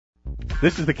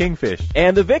This is the Kingfish.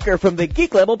 And the Vicar from the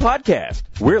Geek Level Podcast.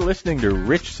 We're listening to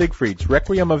Rich Siegfried's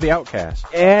Requiem of the Outcast.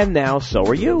 And now so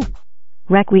are you.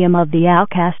 Requiem of the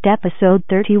Outcast, episode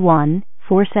 31,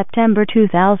 for September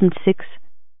 2006.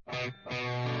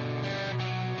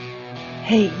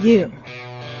 Hey, you.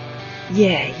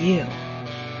 Yeah, you.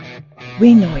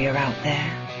 We know you're out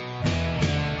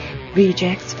there.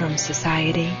 Rejects from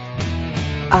society.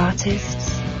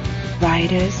 Artists.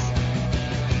 Writers.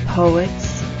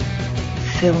 Poets.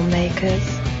 Filmmakers.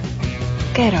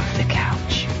 Get off the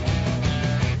couch.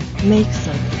 Make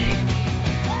something.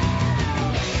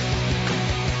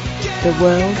 The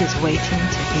world is waiting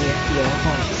to hear your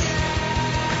voice.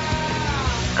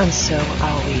 And so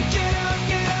are we.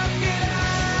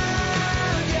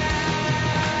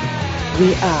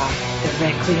 We are the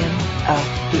Requiem of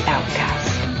the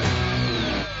Outcast.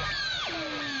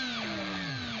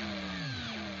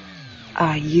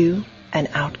 Are you an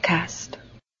outcast?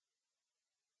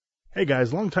 Hey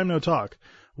guys, long time no talk.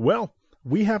 Well,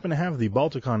 we happen to have the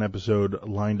Balticon episode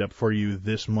lined up for you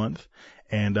this month,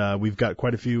 and we've got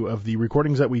quite a few of the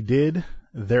recordings that we did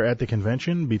there at the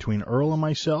convention between Earl and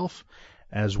myself,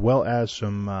 as well as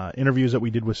some interviews that we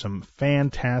did with some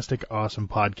fantastic, awesome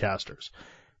podcasters.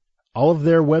 All of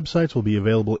their websites will be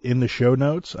available in the show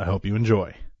notes. I hope you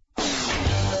enjoy.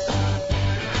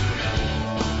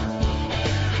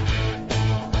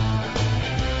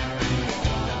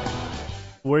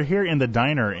 We're here in the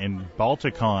diner in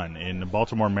Balticon in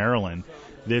Baltimore, Maryland.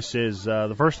 This is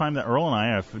the first time that Earl and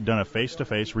I have done a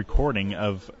face-to-face recording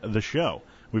of the show.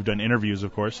 We've done interviews,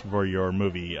 of course, for your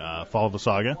movie Fall of the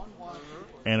Saga.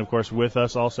 And, of course, with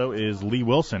us also is Lee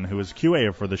Wilson, who is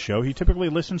QA for the show. He typically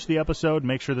listens to the episode,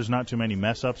 makes sure there's not too many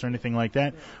mess-ups or anything like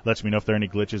that, lets me know if there are any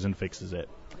glitches and fixes it.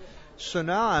 So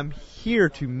now I'm here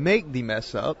to make the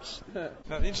mess-ups. The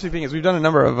interesting thing is we've done a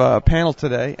number of panels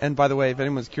today, and by the way, if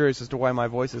anyone's curious as to why my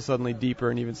voice is suddenly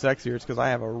deeper and even sexier, it's because I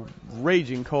have a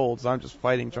raging cold, so I'm just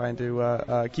fighting trying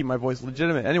to keep my voice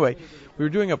legitimate. Anyway, we were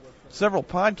doing several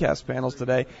podcast panels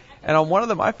today, and on one of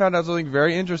them I found out something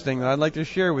very interesting that I'd like to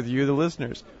share with you, the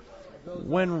listeners.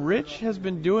 When Rich has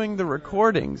been doing the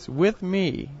recordings with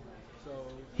me,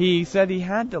 he said he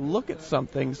had to look at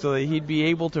something so that he'd be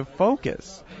able to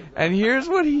focus. And here's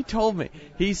what he told me.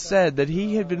 He said that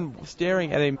he had been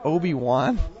staring at an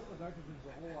Obi-Wan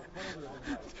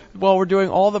while we're doing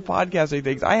all the podcasting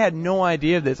things. I had no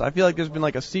idea of this. I feel like there's been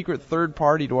like a secret third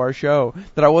party to our show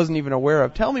that I wasn't even aware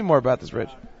of. Tell me more about this,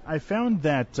 Rich. I found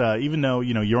that even though,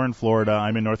 you're in Florida,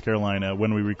 I'm in North Carolina,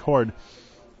 when we record,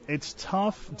 it's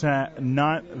tough to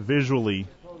not visually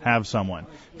have someone.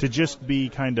 To just be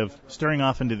kind of staring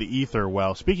off into the ether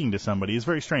while speaking to somebody is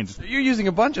very strange. You're using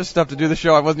a bunch of stuff to do the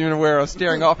show I wasn't even aware of,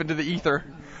 staring off into the ether.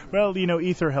 Well,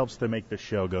 ether helps to make the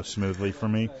show go smoothly for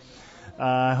me.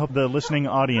 I hope the listening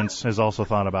audience has also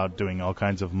thought about doing all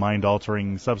kinds of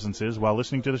mind-altering substances while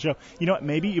listening to the show. You know what?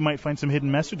 Maybe you might find some hidden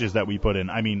messages that we put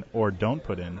in. Or don't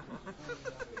put in.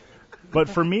 But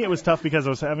for me, it was tough because I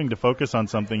was having to focus on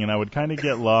something, and I would kind of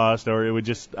get lost, or I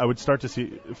would start to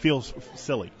feel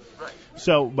silly. Right.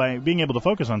 So by being able to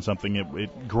focus on something,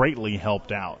 it greatly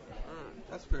helped out.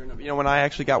 That's fair enough. When I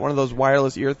actually got one of those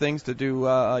wireless ear things to do,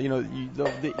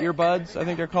 the earbuds, I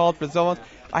think they're called, for cell phones,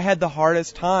 I had the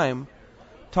hardest time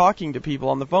talking to people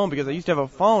on the phone because I used to have a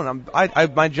phone.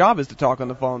 My job is to talk on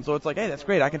the phone, so it's like, hey, that's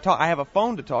great. I can talk. I have a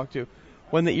phone to talk to.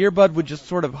 When the earbud would just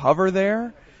sort of hover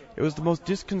there, it was the most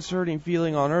disconcerting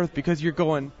feeling on earth because you're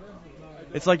going,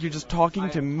 it's like you're just talking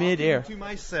to midair. To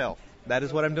myself. That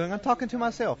is what I'm doing. I'm talking to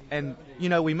myself. And,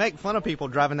 we make fun of people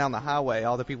driving down the highway,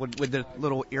 all the people with the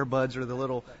little earbuds or the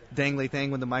little dangly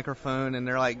thing with the microphone, and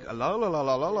they're like, la, la, la,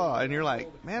 la, la, la. And you're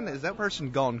like, man, is that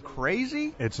person gone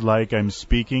crazy? It's like I'm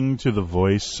speaking to the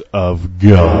voice of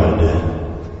God.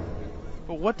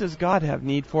 But what does God have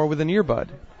need for with an earbud?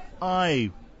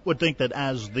 I would think that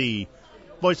as the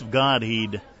voice of God,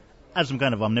 he'd have some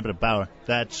kind of omnipotent power.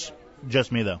 That's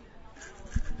just me, though.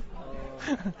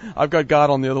 I've got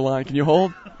God on the other line. Can you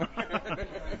hold?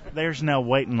 There's no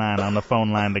waiting line on the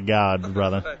phone line to God,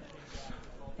 brother.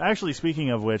 Actually, speaking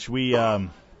of which, we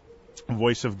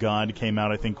Voice of God came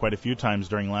out, I think, quite a few times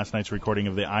during last night's recording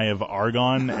of the Eye of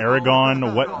Aragon.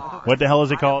 What the hell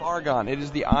is it called? Eye of Argon. It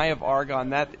is the Eye of Argon.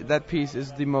 That piece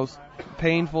is the most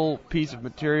painful piece of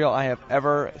material I have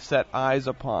ever set eyes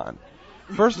upon.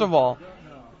 First of all,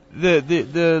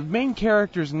 the main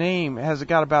character's name has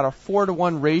got about a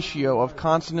 4-to-1 ratio of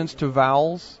consonants to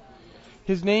vowels.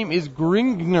 His name is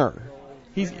Gringner.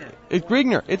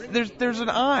 Griegner. There's an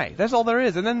eye. That's all there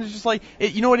is. And then there's just like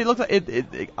you know what it looks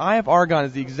like. Eye of Argon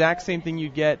is the exact same thing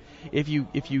you'd get if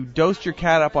you dosed your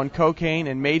cat up on cocaine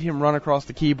and made him run across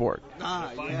the keyboard.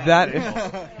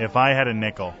 If I had a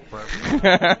nickel.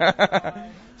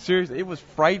 Seriously, it was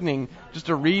frightening just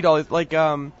to read all this. Like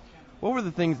what were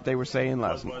the things that they were saying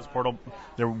last night?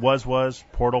 There was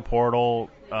portal.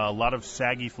 A lot of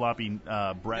saggy, floppy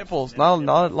breasts. Nipples.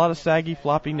 Not a lot of saggy,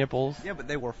 floppy nipples. Yeah, but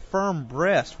they were firm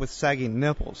breasts with saggy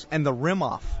nipples. And the rim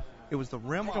off. It was the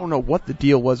rim off. I don't know what the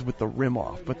deal was with the rim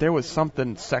off, but there was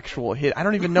something sexual hit. I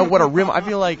don't even know what a rim. I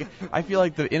feel like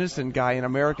the innocent guy in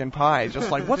American Pie is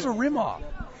just like, what's a rim off?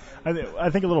 I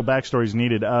think a little backstory is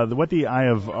needed. What the Eye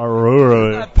of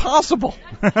Aurora... Not possible.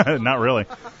 Not really.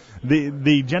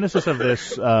 The genesis of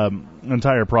this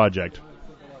entire project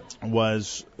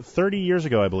was 30 years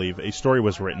ago, I believe. A story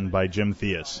was written by Jim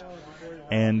Theus.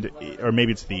 Or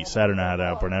maybe it's Theis. I don't know how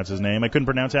to pronounce his name. I couldn't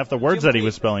pronounce half the words that he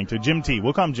was spelling to. Jim T.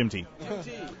 We'll call him Jim T.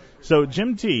 So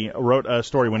Jim T. wrote a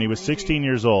story when he was 16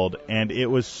 years old, and it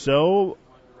was so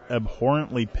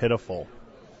abhorrently pitiful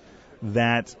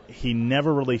that he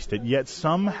never released it. Yet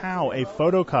somehow a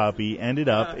photocopy ended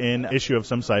up in an issue of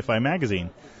some sci-fi magazine.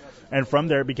 And from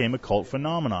there, it became a cult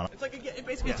phenomenon. It's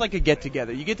like a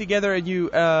get-together. You get together and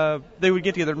they would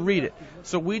get together and read it.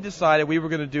 So we decided we were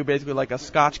going to do basically like a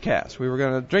scotch cast. We were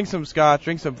going to drink some scotch,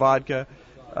 drink some vodka.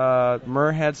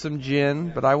 Murr had some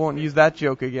gin, but I won't use that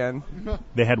joke again.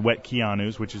 They had Wet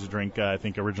Keanu's, which is a drink I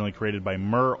think originally created by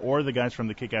Murr or the guys from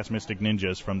the Kick-Ass Mystic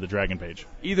Ninjas from the Dragon Page.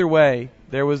 Either way,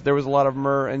 there was a lot of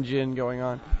Murr and gin going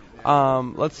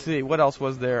on. Let's see, what else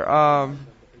was there?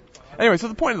 Anyway, so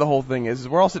the point of the whole thing is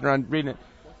we're all sitting around reading it.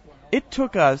 It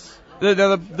took us.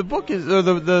 The book is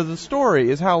the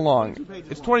story is how long?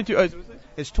 It's 22.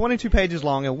 It's 22 pages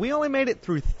long, and we only made it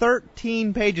through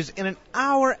 13 pages in an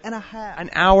hour and a half.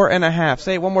 An hour and a half.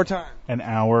 Say it one more time. An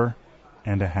hour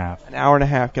and a half. An hour and a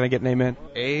half. Can I get an amen?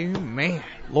 Amen.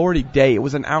 Lordy day. It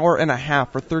was an hour and a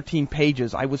half for 13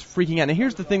 pages. I was freaking out. Now,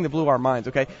 here's the thing that blew our minds,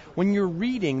 okay? When you're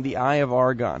reading The Eye of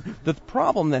Argon, the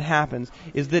problem that happens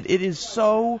is that it is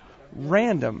so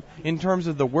random in terms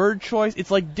of the word choice.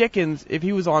 It's like Dickens if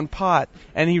he was on pot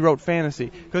and he wrote fantasy,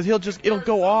 because it'll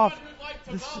go off.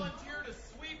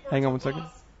 Hang on one second.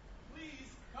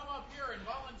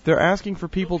 They're asking for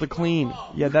people to clean.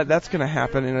 Yeah, that's going to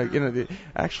happen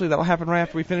actually that'll happen right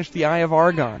after we finish The Eye of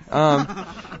Argon.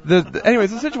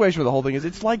 Anyways, the situation with the whole thing is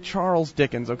it's like Charles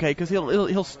Dickens, okay? Because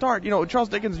he'll start. Charles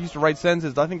Dickens used to write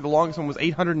sentences. I think the longest one was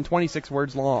 826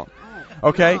 words long.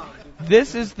 Okay.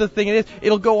 This is the thing it is.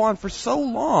 It'll go on for so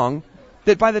long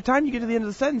that by the time you get to the end of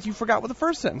the sentence, you forgot what the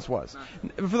first sentence was,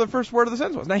 for the first word of the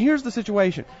sentence was. Now, here's the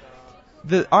situation.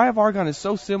 The Eye of Argon is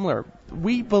so similar.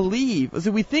 We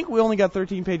think we only got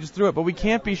 13 pages through it, but we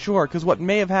can't be sure, because what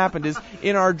may have happened is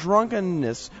in our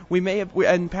drunkenness,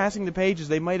 and passing the pages,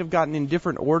 they might have gotten in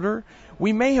different order.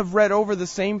 We may have read over the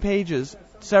same pages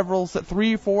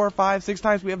 3, 4, 5, 6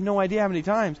 times. We have no idea how many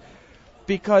times,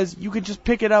 because you could just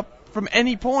pick it up from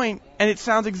any point, and it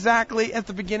sounds exactly at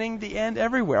the beginning, the end,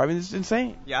 everywhere. I mean, it's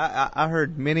insane. Yeah, I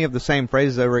heard many of the same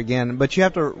phrases over again, but you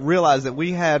have to realize that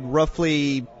we had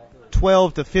roughly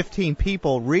 12 to 15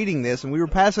 people reading this, and we were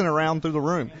passing it around through the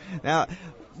room. Now,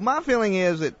 my feeling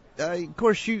is that, of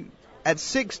course, at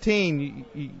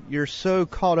 16, you're so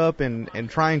caught up in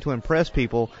trying to impress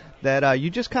people that you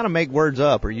just kind of make words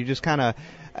up, or you just kind of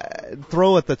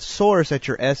throw at the source at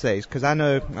your essays. Because I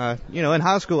know, in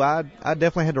high school, I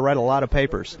definitely had to write a lot of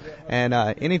papers. And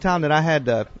anytime that I had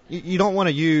to, you don't want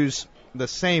to use the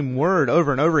same word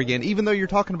over and over again, even though you're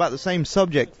talking about the same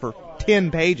subject for 10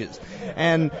 pages.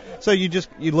 And so you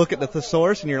look at the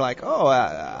thesaurus and you're like, oh,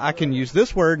 I can use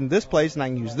this word in this place and I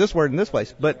can use this word in this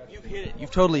place. But you've hit it.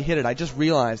 You've totally hit it. I just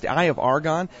realized The Eye of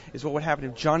Argon is what would happen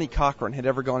if Johnny Cochran had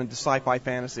ever gone into sci-fi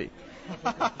fantasy.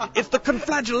 It's the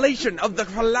conflagellation of the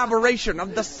collaboration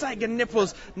of the sagging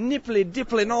nipples,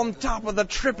 nipply-dippling on top of the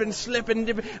tripping, slipping,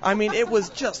 dipping. I mean, it was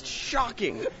just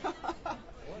shocking.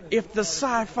 If the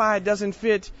sci-fi doesn't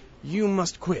fit, you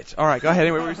must quit. All right, go ahead.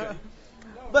 Anyway, what were you saying?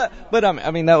 But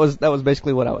I mean that was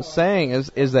basically what I was saying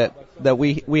is that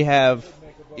we have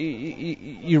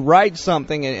you write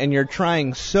something and you're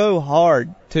trying so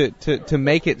hard to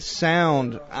make it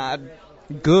sound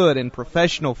good and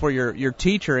professional for your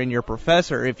teacher and your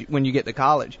professor when you get to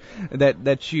college,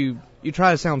 that you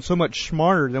try to sound so much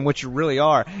smarter than what you really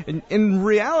are. And in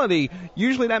reality,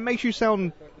 usually that makes you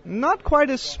sound not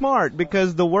quite as smart,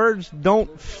 because the words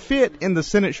don't fit in the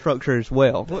sentence structure as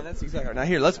well. Well, that's exactly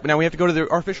right. Now we have to go to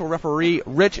our official referee.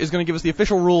 Rich is going to give us the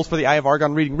official rules for The Eye of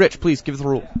Argon reading. Rich, please give us the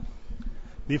rule.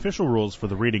 The official rules for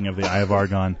the reading of the Eye of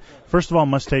Argon, first of all,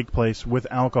 must take place with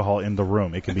alcohol in the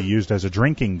room. It can be used as a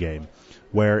drinking game,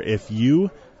 where if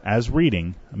you, as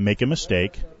reading, make a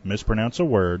mistake, mispronounce a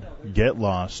word, get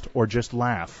lost, or just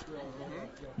laugh,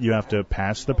 you have to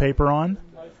pass the paper on,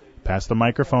 pass the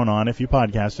microphone on if you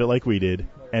podcast it like we did,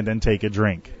 and then take a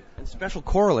drink. And special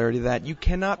corollary to that, you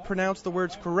cannot pronounce the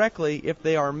words correctly if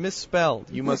they are misspelled.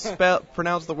 You must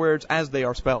pronounce the words as they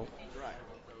are spelled.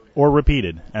 Or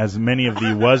repeated, as many of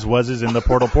the was-was's in the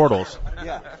portals.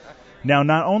 Yeah. Now,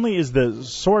 not only is the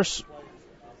source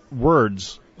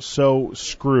words so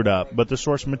screwed up, but the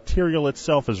source material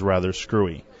itself is rather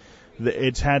screwy.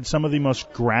 It's had some of the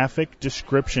most graphic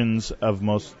descriptions of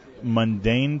most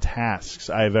mundane tasks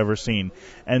I've ever seen.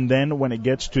 And then when it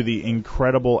gets to the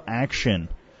incredible action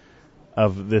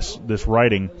of this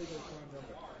writing,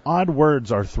 odd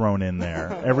words are thrown in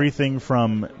there. Everything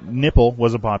from nipple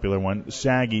was a popular one.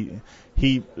 Saggy.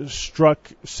 He struck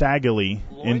saggily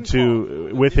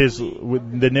with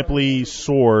the nipply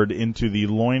sword into the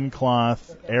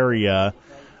loincloth area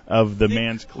of the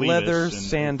man's clevis. Leather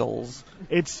sandals.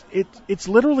 It's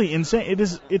literally insane.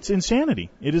 It's insanity.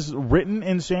 It is written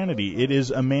insanity. It is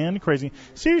a man crazy.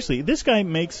 Seriously, this guy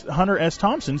makes Hunter S.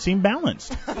 Thompson seem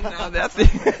balanced. Now that's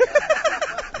it.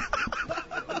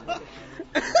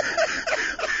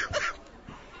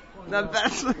 Now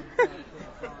that's.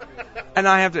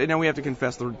 And we have to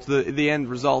confess the end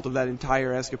result of that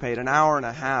entire escapade, an hour and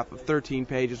a half of 13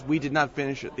 pages. We did not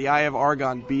finish it. The Eye of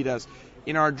Argon beat us.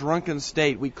 In our drunken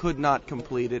state, we could not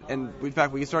complete it. And in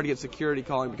fact, we started to get security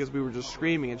calling because we were just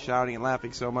screaming and shouting and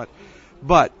laughing so much.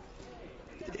 But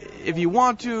if you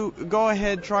want to, go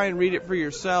ahead, try and read it for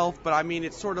yourself. But I mean,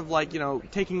 it's sort of like,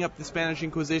 taking up the Spanish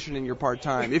Inquisition in your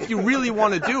part-time. If you really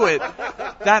want to do it,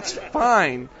 that's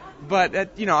fine. But,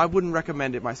 I wouldn't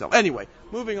recommend it myself. Anyway,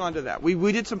 moving on to that.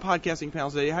 We did some podcasting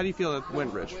panels today. How do you feel it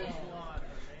went, Rich?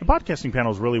 The podcasting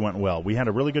panels really went well. We had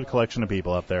a really good collection of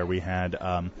people up there. We had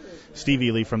Steve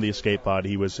Ely from the Escape Pod.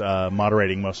 He was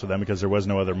moderating most of them because there was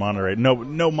no other moderator.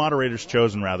 No moderators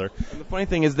chosen, rather. And the funny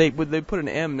thing is they put an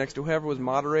M next to whoever was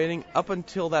moderating. Up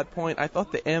until that point, I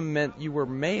thought the M meant you were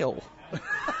male.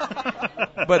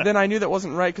 But then I knew that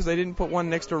wasn't right because they didn't put one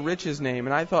next to Rich's name,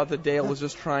 and I thought that Dale was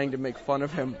just trying to make fun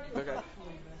of him.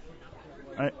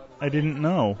 Okay. I didn't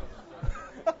know.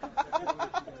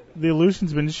 The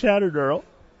illusion's been shattered, Earl.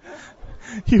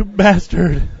 You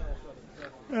bastard.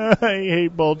 I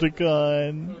hate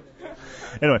Balticon.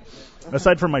 Anyway,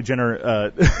 aside from my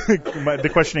the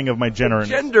questioning of my gender...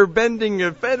 Gender-bending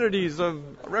affinities of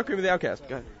Requiem of the Outcast.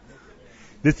 Go ahead.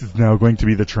 This is now going to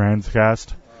be the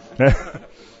Transcast.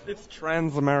 It's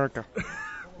Trans-America.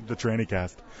 The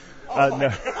Trannycast.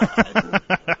 No.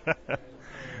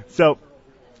 So,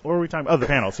 what were we talking about? Oh, the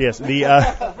panels, yes.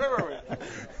 Where were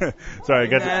we? Sorry, I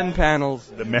got Man panels.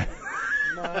 The man...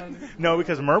 No,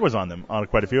 because Murr was on them, on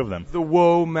quite a few of them. The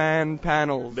Woe Man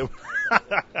panels.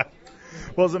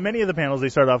 Well, so many of the panels, they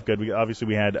started off good. We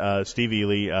had Steve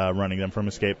Ely running them from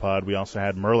Escape Pod. We also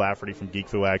had Murr Lafferty from Geek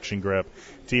Fu Action Grip,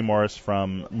 T. Morris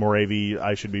from Moravi,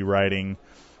 I Should Be Writing.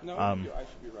 No, I Should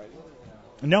Be Writing.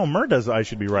 No, Murr does I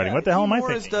Should Be Writing. What the hell am I thinking?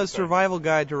 Morris does Survival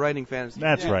Guide to Writing Fantasy.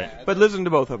 That's right. But listen to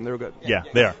both of them. They were good. Yeah,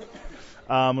 they are.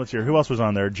 Let's hear. Who else was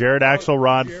on there? Jared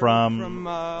Axelrod from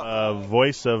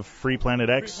Voice of Free Planet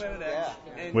X,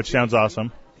 which sounds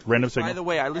awesome. Random Signal. By the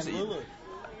way, I listen.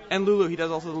 And Lulu, he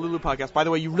does also the Lulu podcast. By the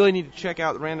way, you really need to check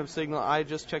out Random Signal. I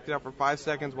just checked it out for 5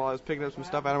 seconds while I was picking up some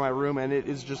stuff out of my room, and it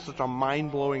is just such a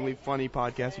mind-blowingly funny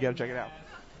podcast. You got to check it out.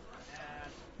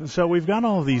 So we've got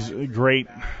all of these great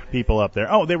people up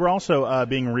there. Oh, they were also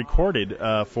being recorded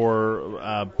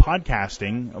for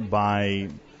podcasting by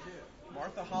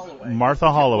Martha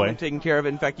Holloway. I'm taking care of it.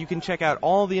 In fact, you can check out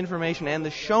all the information and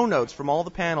the show notes from all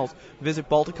the panels. Visit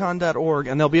Balticon.org,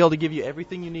 and they'll be able to give you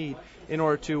everything you need in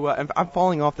order to... I'm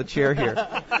falling off the chair here.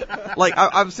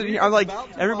 I'm sitting here. I'm like,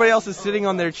 everybody else is sitting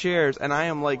on their chairs, and I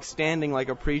am like standing like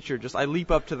a preacher. I leap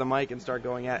up to the mic and start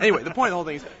going at it. Anyway, the point of the whole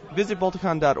thing is visit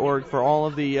Balticon.org for all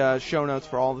of the show notes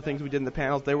for all the things we did in the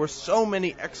panels. There were so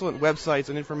many excellent websites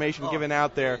and information given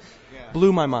out there.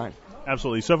 Blew my mind.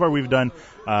 Absolutely. So far we've done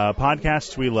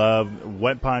podcasts we love,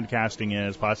 what podcasting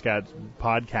is,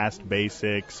 podcast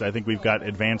basics. I think we've got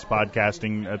advanced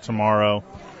podcasting tomorrow.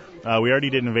 We already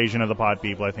did Invasion of the Pod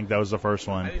People. I think that was the first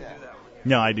one. I didn't do that one.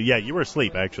 No, I did. Yeah, you were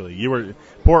asleep, actually.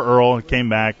 Poor Earl came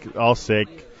back all sick.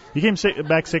 You came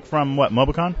back sick from what,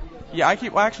 Mobicon? Yeah,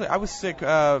 I was sick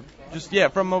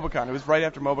from Mobicon. It was right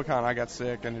after Mobicon I got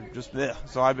sick, and it just, ugh.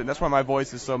 So that's why my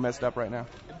voice is so messed up right now.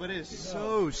 But it's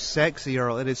so sexy,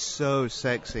 Earl. It is so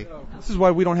sexy. This is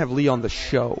why we don't have Lee on the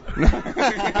show.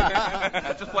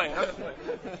 Just playing.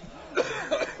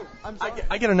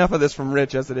 I get enough of this from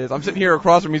Rich as it is. I'm sitting here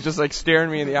across from him. He's just like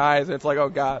staring me in the eyes, and it's like, oh,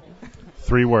 God.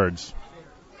 3 words.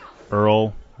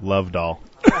 Earl Lovedoll.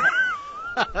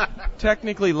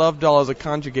 Technically, Lovedoll is a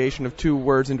conjugation of 2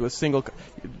 words into a single...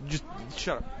 Just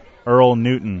shut up. Earl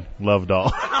Newton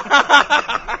Lovedoll.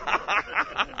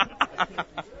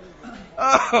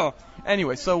 Oh.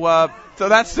 Anyway, so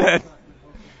that said,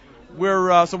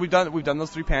 we've done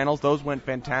those 3 panels. Those went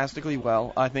fantastically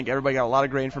well. I think everybody got a lot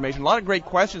of great information, a lot of great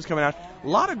questions coming out, a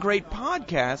lot of great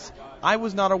podcasts I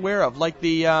was not aware of, like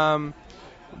the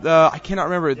I cannot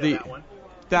remember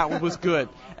that one was good.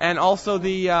 And also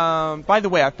by the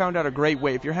way, I found out a great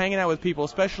way. If you're hanging out with people,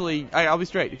 especially, I'll be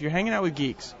straight, if you're hanging out with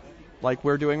geeks, like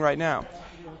we're doing right now,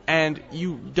 and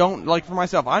you don't, like for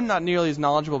myself, I'm not nearly as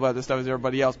knowledgeable about this stuff as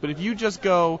everybody else, but if you just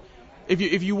go,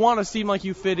 if you want to seem like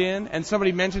you fit in, and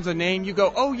somebody mentions a name, you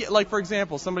go, oh yeah, like for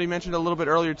example, somebody mentioned a little bit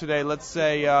earlier today, let's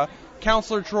say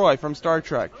Counselor Troy from Star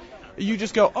Trek. You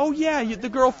just go, oh yeah, the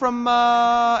girl from,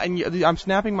 I'm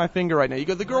snapping my finger right now. You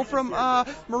go, the girl from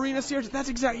Marina Sierra. That's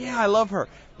exactly, yeah, I love her.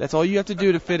 That's all you have to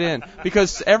do to fit in.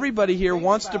 Because everybody here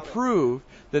wants to prove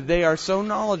that they are so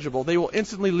knowledgeable, they will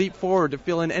instantly leap forward to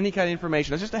fill in any kind of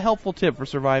information. It's just a helpful tip for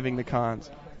surviving the cons.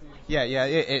 Yeah,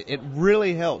 it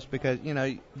really helps because,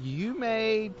 you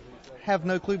may have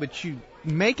no clue, but you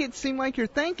make it seem like you're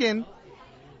thinking,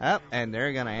 and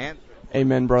they're going to answer.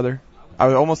 Amen, brother.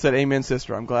 I almost said amen,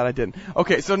 sister. I'm glad I didn't.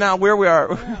 Okay, so now where we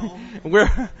are, we're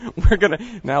gonna,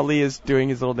 now Lee is doing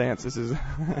his little dance.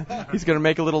 He's gonna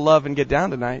make a little love and get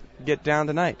down tonight.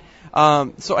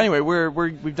 So anyway,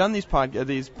 we've done these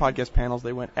podcast panels.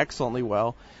 They went excellently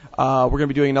well. We're gonna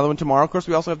be doing another one tomorrow. Of course,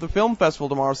 we also have the film festival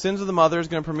tomorrow. Sins of the Mother is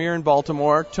gonna premiere in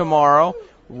Baltimore tomorrow.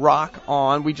 Rock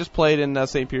on. We just played in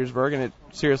St. Petersburg, and it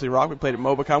seriously rocked. We played at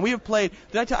MobaCon. We have played,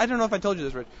 I don't know if I told you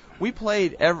this, Rich. We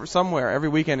played somewhere every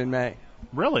weekend in May.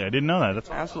 Really? I didn't know that. That's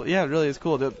absolutely, yeah, it really is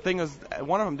cool. The thing is,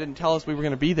 one of them didn't tell us we were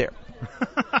going to be there.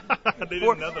 They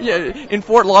didn't know that. Yeah, in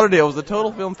Fort Lauderdale was the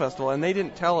Total Film Festival, and they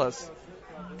didn't tell us.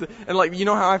 And like, you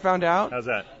know how I found out? How's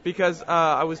that? Because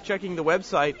I was checking the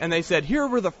website, and they said, here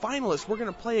were the finalists. We're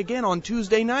going to play again on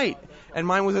Tuesday night. And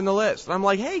mine was in the list. And I'm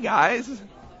like, hey, guys.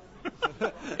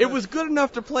 It was good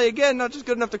enough to play again, not just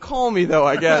good enough to call me, though,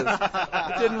 I guess.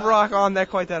 It didn't rock on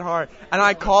quite that hard. And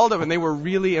I called them, and they were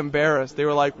really embarrassed. They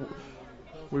were like,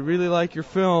 we really like your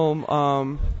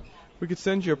film. We could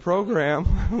send you a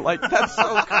program. Like, that's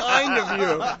so kind of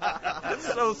you.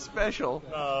 That's so special.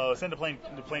 Oh, send the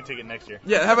plane ticket next year.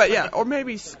 Yeah, how about, yeah. Or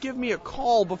maybe give me a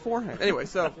call beforehand. Anyway,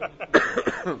 so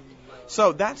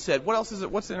so that said, what else is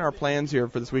it? What's in our plans here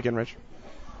for this weekend, Rich?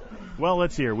 Well,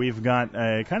 let's see here. We've got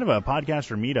kind of a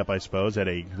podcaster meetup, I suppose, at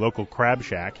a local crab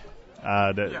shack.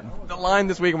 The line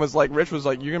this weekend was like, Rich was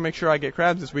like, you're going to make sure I get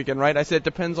crabs this weekend, right? I said, it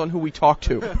depends on who we talk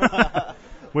to.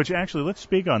 Which, actually, let's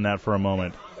speak on that for a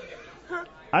moment.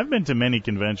 I've been to many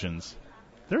conventions.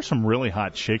 There's some really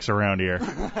hot chicks around here.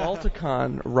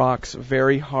 Balticon rocks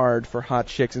very hard for hot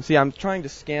chicks. And see, I'm trying to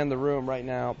scan the room right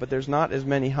now, but there's not as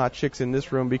many hot chicks in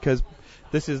this room because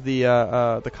this is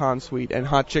the con suite, and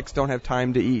hot chicks don't have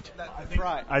time to eat.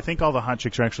 I think all the hot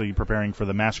chicks are actually preparing for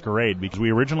the masquerade because we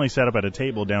originally set up at a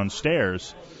table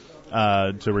downstairs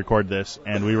to record this,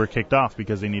 and we were kicked off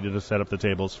because they needed to set up the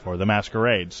tables for the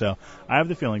masquerade. So I have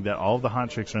the feeling that all of the hot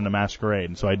chicks are in the masquerade,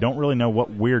 and so I don't really know what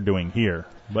we're doing here.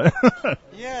 But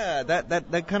yeah,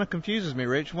 that kind of confuses me,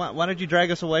 Rich. Why did you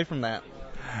drag us away from that?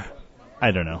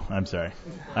 I don't know. I'm sorry.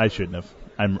 I shouldn't have.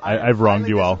 I've wronged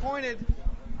you all.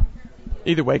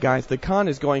 Either way, guys, the con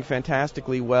is going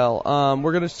fantastically well.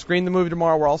 We're going to screen the movie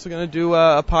tomorrow. We're also going to do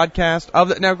a podcast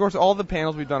of now, of course, all the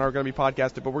panels we've done are going to be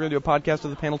podcasted, but we're going to do a podcast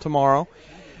of the panel tomorrow.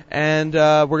 And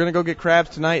we're going to go get crabs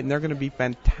tonight, and they're going to be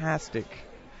fantastic.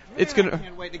 Yeah, I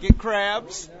can't wait to get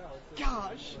crabs.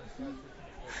 Gosh.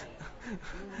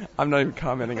 I'm not even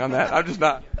commenting on that. I'm just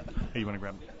not. Hey, you want to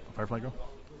grab Firefly Girl?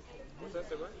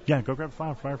 Yeah, go grab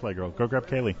Firefly Girl. Go grab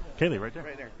Kaylee. Kaylee, right there.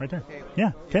 Right there. Kaylee.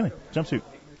 Yeah, Kaylee. Jumpsuit.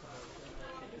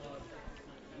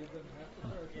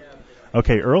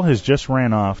 Okay, Earl has just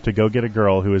ran off to go get a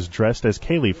girl who is dressed as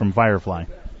Kaylee from Firefly.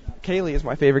 Kaylee is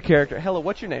my favorite character. Hello,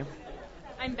 what's your name?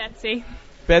 I'm Betsy.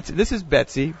 Betsy. This is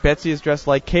Betsy. Betsy is dressed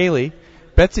like Kaylee.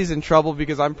 Betsy's in trouble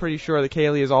because I'm pretty sure that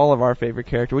Kaylee is all of our favorite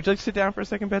character. Would you like to sit down for a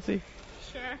second, Betsy?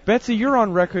 Sure. Betsy, you're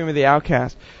on Requiem of the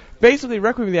Outcast. Basically,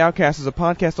 Requiem of the Outcast is a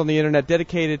podcast on the internet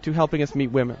dedicated to helping us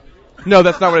meet women. No,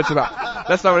 that's not what it's about.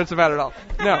 That's not what it's about at all.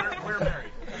 No. We're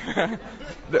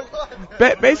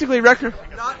married. Basically, Requiem...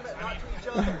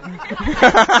 I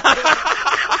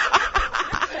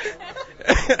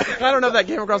don't know if that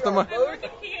came across the mic.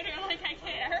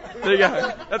 There you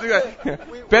go. That's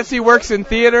exactly. Betsy works in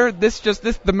theater.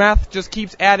 The math just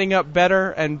keeps adding up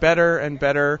better and better and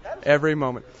better every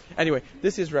moment. Anyway,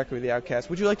 this is Requiem of the Outcast.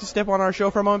 Would you like to step on our show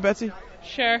for a moment, Betsy?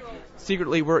 Sure.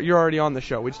 Secretly, you're already on the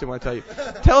show. We just didn't want to tell you.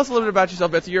 Tell us a little bit about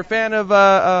yourself, Betsy. You're a fan of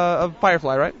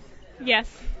Firefly, right? Yes.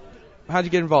 How'd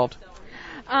you get involved?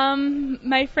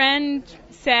 My friend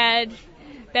said,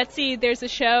 Betsy, there's a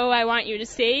show I want you to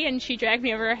see, and she dragged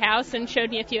me over her house and showed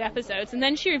me a few episodes. And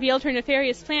then she revealed her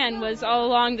nefarious plan was all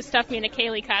along to stuff me in a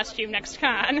Kaylee costume next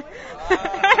con.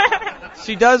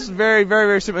 She does very, very,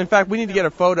 very simple. In fact, we need to get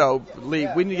a photo, Lee.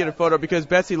 We need to get a photo because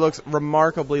Betsy looks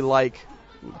remarkably like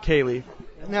Kaylee.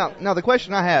 Now the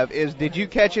question I have is, did you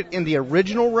catch it in the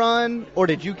original run, or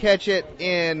did you catch it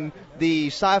in the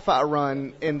sci-fi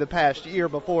run in the past year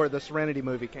before the Serenity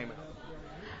movie came out?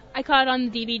 I caught it on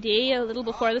the DVD a little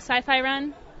before the sci-fi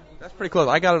run. That's pretty close.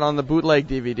 I got it on the bootleg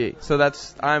DVD, so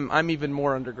I'm even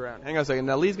more underground. Hang on a second.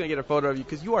 Now Lee's gonna get a photo of you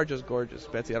because you are just gorgeous,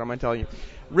 Betsy. I don't mind telling you.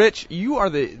 Rich, you are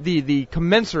the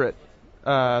commensurate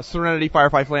Serenity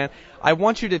Firefly fan. I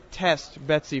want you to test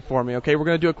Betsy for me. Okay, we're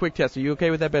gonna do a quick test. Are you okay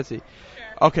with that, Betsy?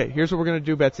 Okay, here's what we're going to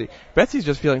do, Betsy. Betsy's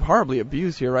just feeling horribly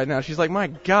abused here right now. She's like, my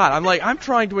God, I'm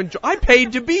trying to enjoy. I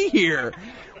paid to be here.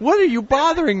 What are you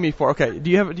bothering me for? Okay, do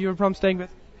you have a problem staying,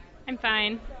 Betsy? I'm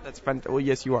fine. That's fun. Well,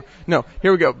 yes, you are. No,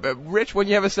 here we go. Rich, when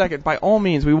you have a second, by all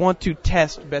means, we want to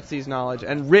test Betsy's knowledge,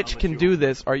 and Rich can do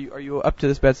this. Are you up to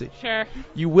this, Betsy? Sure.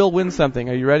 You will win something.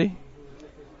 Are you ready?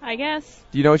 I guess.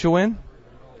 Do you know what you'll win?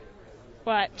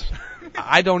 What?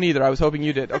 I don't either. I was hoping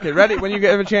you did. Okay, ready? When you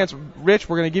have a chance, Rich,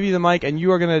 we're going to give you the mic, and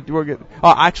you are going to.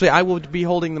 Actually, I will be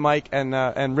holding the mic,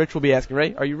 and Rich will be asking.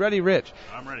 Ready? Are you ready, Rich?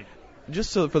 I'm ready.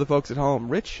 Just so for the folks at home,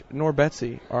 Rich nor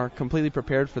Betsy are completely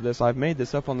prepared for this. I've made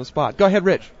this up on the spot. Go ahead,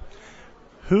 Rich.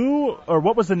 Who or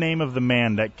what was the name of the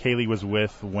man that Kaylee was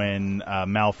with when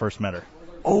Mal first met her?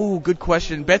 Oh, good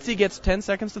question. Betsy gets 10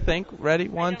 seconds to think. Ready?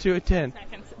 1, 2, 10.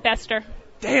 Bester.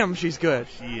 Damn, she's good.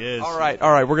 She is. All right.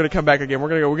 We're gonna come back again. We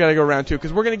gotta go round 2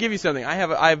 because we're gonna give you something.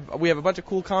 We have a bunch of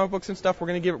cool comic books and stuff. We're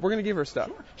gonna give her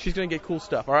stuff. She's gonna get cool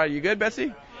stuff. All right. You good, Betsy?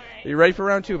 Right. Are you ready for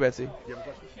round 2, Betsy? Sure.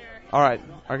 All right.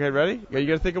 Okay, ready? Are you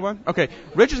gonna think of one? Okay.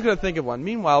 Rich is gonna think of one.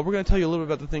 Meanwhile, we're gonna tell you a little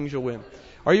bit about the things you'll win.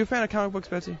 Are you a fan of comic books,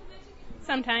 Betsy?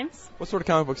 Sometimes. What sort of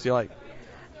comic books do you like?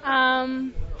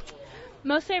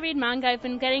 Mostly I read manga. I've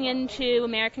been getting into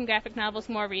American graphic novels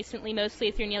more recently,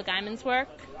 mostly through Neil Gaiman's work.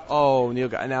 Oh, Neil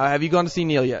Gaiman. Now, have you gone to see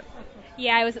Neil yet?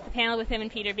 Yeah, I was at the panel with him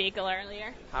and Peter Beagle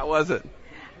earlier. How was it?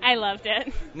 I loved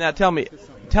it. Now, tell me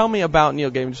about Neil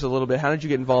Gaiman just a little bit. How did you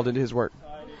get involved into his work?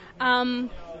 I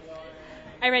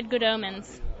read Good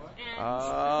Omens.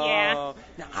 Yeah.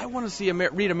 Now, I want to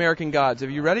read American Gods.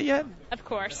 Have you read it yet? Of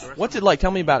course. What's it like?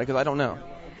 Tell me about it, because I don't know.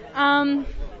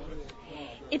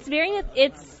 It's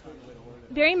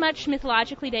very much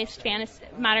mythologically based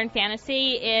modern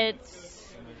fantasy.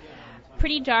 It's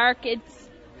pretty dark. Give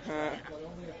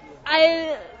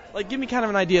me kind of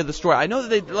an idea of the story. I know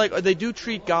that they do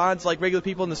treat gods like regular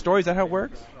people in the story. Is that how it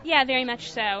works? Yeah, very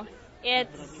much so.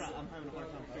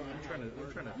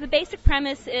 The basic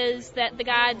premise is that the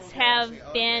gods have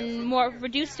been more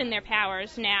reduced in their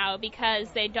powers now because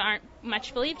they aren't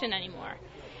much believed in anymore.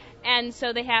 And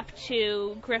so they have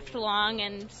to grift along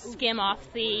and skim off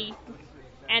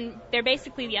and they're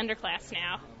basically the underclass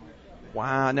now.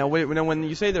 Wow. Now, when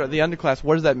you say they're the underclass,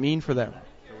 what does that mean for them?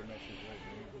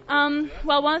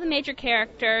 Well, one of the major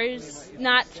characters,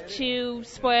 not to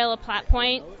spoil a plot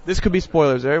point. This could be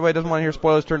spoilers. Everybody doesn't want to hear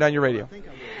spoilers. Turn down your radio.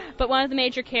 But one of the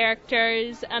major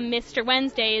characters, Mr.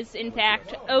 Wednesday, is in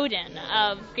fact Odin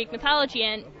of Greek mythology,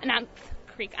 and not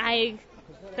Greek.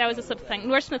 That was a slip of tongue.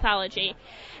 Norse mythology,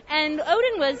 and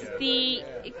Odin was the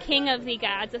king of the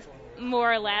gods,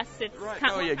 more or less.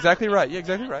 Right. Exactly right. Yeah,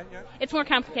 exactly right. Yeah. It's more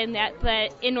complicated than that,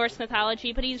 but in Norse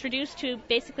mythology. But he's reduced to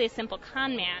basically a simple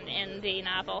con man in the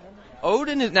novel.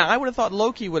 Odin is now. I would have thought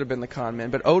Loki would have been the con man,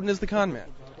 but Odin is the con man.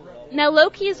 Now,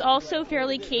 Loki is also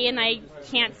fairly key, and I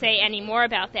can't say any more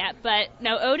about that, but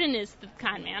no, Odin is the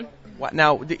con man. What,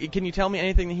 now, can you tell me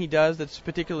anything that he does that's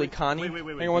particularly conny? Wait.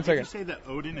 Hang on one second. Did you say that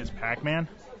Odin is Pac-Man?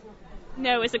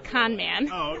 No, it's a con man.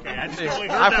 Oh, okay. I just totally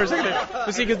heard that. For a second.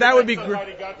 But see, because that would be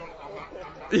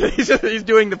he's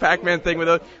doing the Pac-Man thing with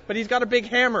Odin, but he's got a big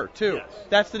hammer, too.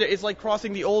 Yes. It's like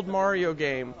crossing the old Mario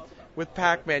game with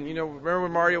Pac-Man. You know, remember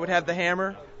when Mario would have the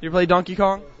hammer? You play Donkey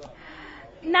Kong?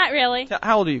 Not really.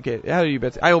 How old are you, Kaylee? How old are you,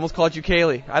 Betsy? I almost called you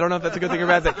Kaylee. I don't know if that's a good thing or a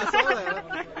bad thing.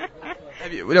 How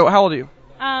old are you?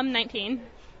 19.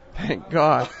 Thank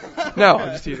God. No,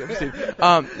 I'm just teasing.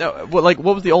 No, what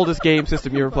was the oldest game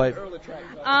system you ever played?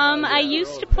 I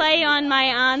used to play on my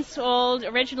aunt's old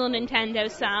original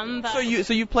Nintendo some. But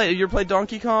So you played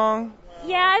Donkey Kong?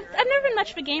 Yeah, I've never been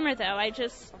much of a gamer, though. Okay,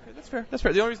 that's fair. That's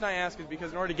fair. The only reason I ask is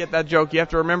because in order to get that joke, you have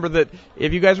to remember that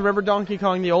if you guys remember Donkey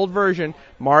Kong, the old version,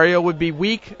 Mario would be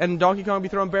weak, and Donkey Kong would be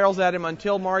throwing barrels at him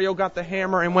until Mario got the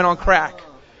hammer and went on crack.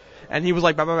 And he was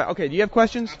like, bah, bah, bah. Okay, do you have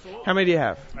questions? Absolutely. How many do you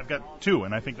have? I've got 2,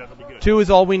 and I think that'll be good. 2 is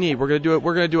all we need. We're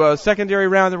gonna do a secondary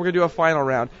round, and we're gonna do a final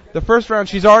round. The first round,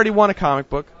 she's already won a comic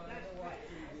book.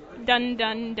 Dun,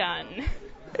 dun, dun.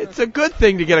 It's a good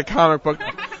thing to get a comic book.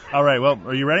 All right, well,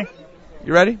 are you ready?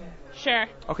 You ready? Sure.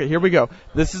 Okay, here we go.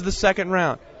 This is the second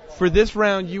round. For this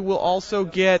round, you will also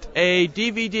get a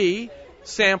DVD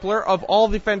sampler of all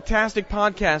the fantastic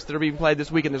podcasts that are being played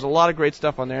this weekend. There's a lot of great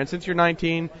stuff on there, and since you're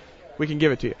 19, we can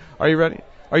give it to you. Are you ready?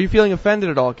 Are you feeling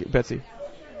offended at all, Betsy?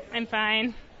 I'm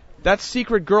fine. That's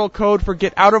secret girl code for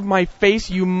get out of my face,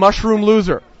 you mushroom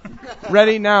loser.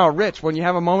 Ready? Now, Rich, when you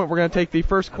have a moment, we're going to take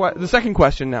the second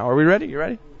question now. Are we ready? You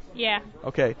ready? Yeah.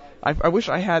 Okay. I wish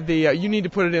I had the, you need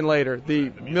to put it in later,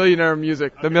 the millionaire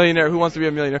music, the millionaire, Who Wants to Be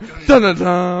a Millionaire. Dun, dun,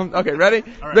 dun. Okay, ready?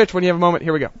 Right. Rich, when you have a moment,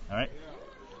 here we go. All right.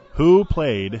 Who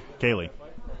played Kaylee?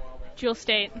 Jewel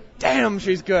State. Damn,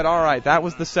 she's good. All right, that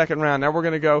was the second round. Now we're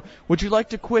going to go, would you like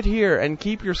to quit here and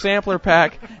keep your sampler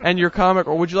pack and your comic,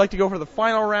 or would you like to go for the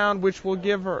final round, which will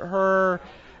give her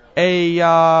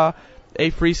a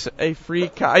free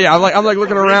yeah, I'm like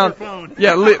looking around.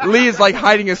 Yeah, Lee is like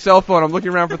hiding his cell phone. I'm looking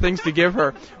around for things to give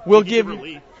her. We'll give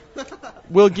you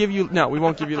no, we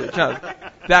won't give you no.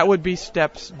 That would be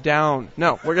steps down.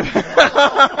 No, we're gonna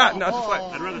no, just like,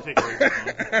 I'd rather take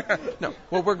it. no.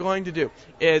 What we're going to do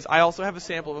is I also have a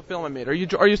sample of a film I made. Are you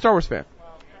a Star Wars fan?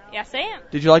 Yes, I am.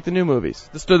 Did you like the new movies?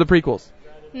 The prequels?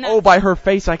 No. Oh, by her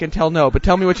face I can tell no, but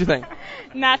tell me what you think.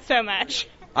 Not so much.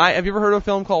 Have you ever heard of a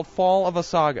film called Fall of a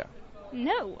Saga?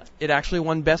 No. It actually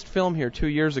won Best Film here 2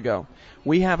 years ago.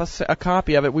 We have a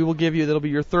copy of it we will give you. That'll be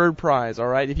your third prize, all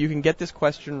right, if you can get this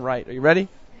question right. Are you ready?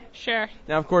 Sure.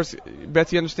 Now, of course,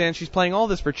 Betsy understands she's playing all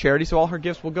this for charity, so all her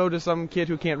gifts will go to some kid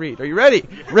who can't read. Are you ready?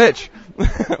 Rich. Good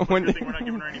thing we're not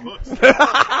giving her any books.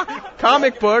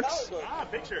 Comic books.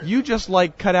 Picture. You just,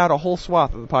 cut out a whole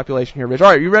swath of the population here, Rich. All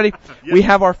right, are you ready? Yes. We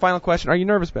have our final question. Are you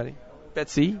nervous, Betty?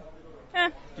 Betsy?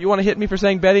 Do you want to hit me for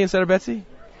saying Betty instead of Betsy?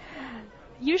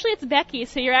 Usually it's Becky,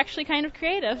 so you're actually kind of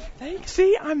creative. Thanks.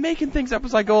 See, I'm making things up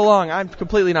as I go along. I'm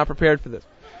completely not prepared for this.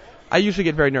 I usually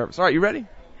get very nervous. All right, you ready?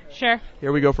 Sure.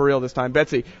 Here we go for real this time.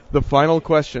 Betsy, the final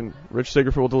question Rich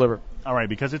Sigerford will deliver. All right,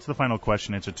 because it's the final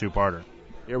question, it's a two-parter.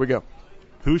 Here we go.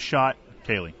 Who shot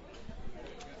Kaylee?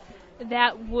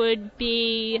 That would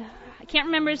be, I can't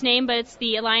remember his name, but it's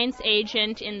the Alliance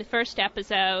agent in the first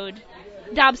episode,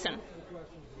 Dobson.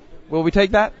 Will we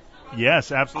take that?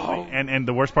 Yes, absolutely. Oh. And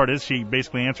the worst part is she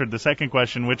basically answered the second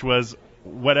question, which was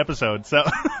what episode. So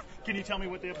can you tell me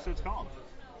what the episode's called?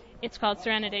 It's called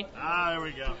Serenity. Ah, there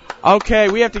we go. Okay,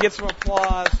 we have to get some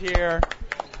applause here.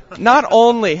 Not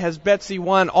only has Betsy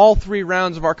won all 3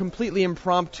 rounds of our completely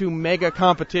impromptu mega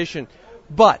competition,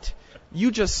 but you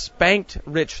just spanked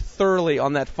Rich thoroughly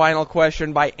on that final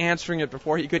question by answering it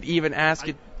before he could even ask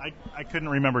it. I couldn't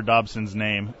remember Dobson's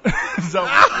name. So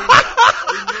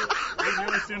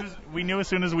we knew as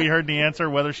soon as we heard the answer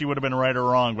whether she would have been right or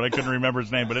wrong, but I couldn't remember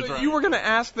his name. But it's right. You were going to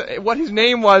ask what his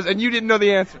name was, and you didn't know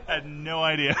the answer. I had no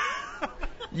idea.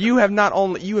 You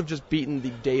have just beaten the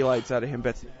daylights out of him,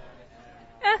 Betsy.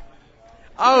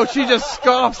 Oh, she just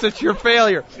scoffs at your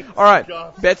failure. All right,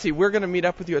 Betsy, we're going to meet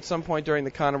up with you at some point during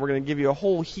the con, and we're going to give you a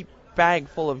whole bag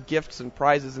full of gifts and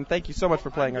prizes, and thank you so much for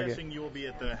playing our game. I'm guessing you will be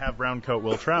at the Have Brown Coat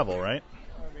Will Travel, right?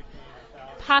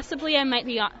 Possibly I might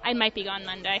be gone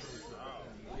Monday.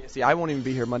 See, I won't even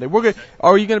be here Monday.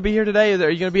 Are you going to be here today? Are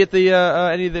you going to be at the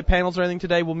any of the panels or anything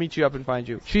today? We'll meet you up and find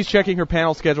you. She's checking her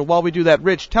panel schedule. While we do that,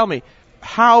 Rich, tell me,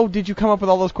 how did you come up with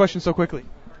all those questions so quickly?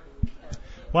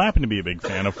 Well, I happen to be a big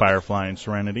fan of Firefly and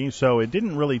Serenity, so it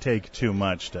didn't really take too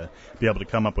much to be able to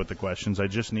come up with the questions. I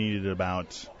just needed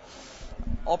about...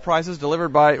 All prizes delivered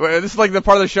by... This is like the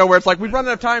part of the show where it's like, we've run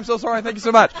out of time, so sorry, thank you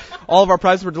so much. All of our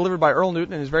prizes were delivered by Earl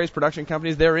Newton and his various production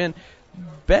companies therein.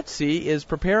 Betsy is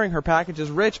preparing her packages.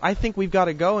 Rich, I think we've got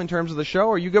to go in terms of the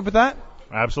show. Are you good with that?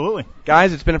 Absolutely.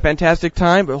 Guys, it's been a fantastic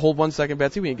time, but hold 1 second,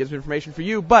 Betsy. We need to get some information for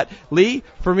you. But, Lee,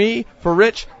 for me, for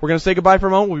Rich, we're going to say goodbye for a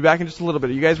moment. We'll be back in just a little bit.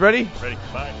 Are you guys ready? Ready.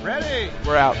 Bye. Ready.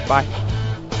 We're out. Bye.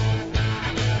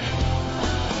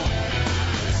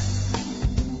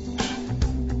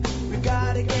 We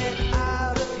gotta get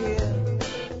out of here.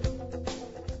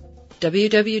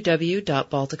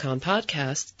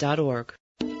 www.balticonpodcast.org.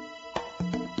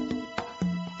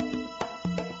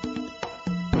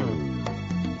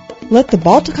 Let the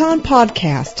Balticon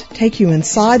podcast take you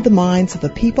inside the minds of the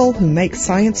people who make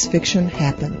science fiction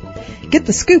happen. Get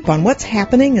the scoop on what's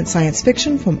happening in science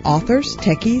fiction from authors,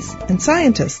 techies, and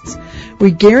scientists.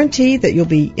 We guarantee that you'll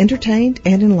be entertained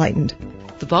and enlightened.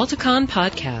 The Balticon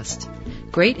podcast.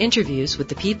 Great interviews with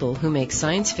the people who make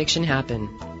science fiction happen.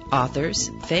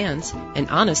 Authors, fans, and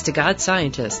honest-to-God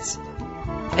scientists.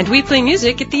 And we play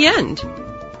music at the end.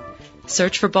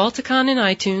 Search for Balticon in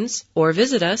iTunes or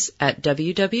visit us at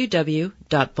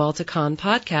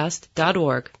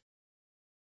www.balticonpodcast.org.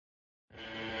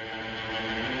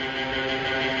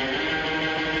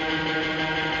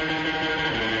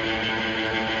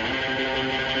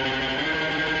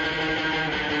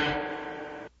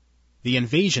 The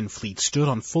invasion fleet stood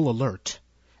on full alert.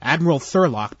 Admiral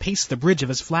Thurlock paced the bridge of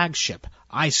his flagship,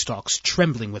 eye stalks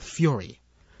trembling with fury.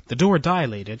 The door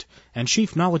dilated, and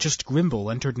Chief Nologist Grimble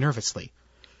entered nervously.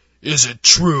 "Is it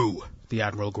true?" the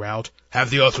Admiral growled. "Have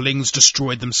the Earthlings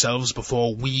destroyed themselves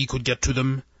before we could get to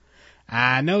them?"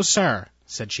 No, sir,"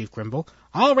 said Chief Grimble.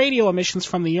 "All radio emissions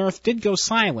from the Earth did go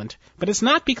silent, but it's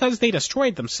not because they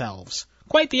destroyed themselves.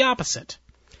 Quite the opposite."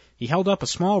 He held up a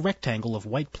small rectangle of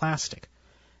white plastic.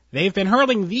 "They've been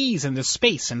hurling these into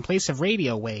space in place of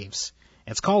radio waves.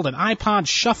 It's called an iPod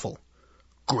Shuffle."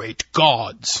 "Great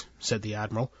gods," said the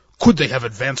Admiral. "Could they have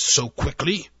advanced so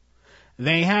quickly?"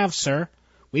 "They have, sir.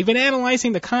 We've been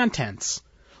analyzing the contents.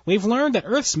 We've learned that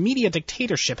Earth's media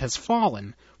dictatorship has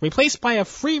fallen, replaced by a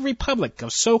free republic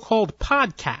of so-called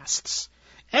podcasts.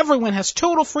 Everyone has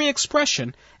total free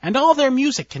expression, and all their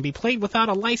music can be played without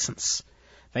a license.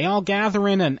 They all gather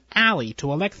in an alley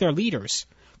to elect their leaders.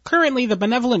 Currently the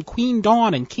benevolent Queen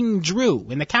Dawn and King Drew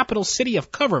in the capital city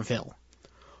of Coverville."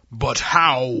 "But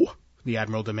how?" the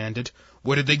Admiral demanded.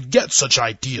 "Where did they get such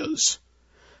ideas?"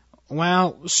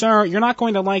 "Well, sir, you're not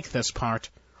going to like this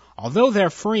part. Although they're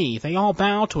free, they all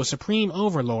bow to a supreme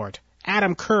overlord,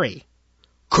 Adam Curry."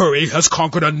 "Curry has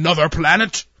conquered another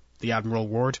planet?" the Admiral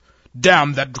roared.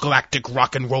 "Damn that galactic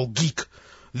rock and roll geek.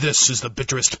 This is the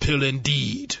bitterest pill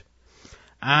indeed."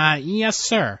 Yes,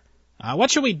 sir.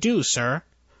 What should we do, sir?"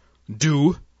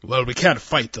 "Do? Well, we can't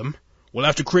fight them. We'll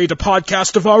have to create a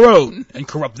podcast of our own and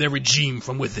corrupt their regime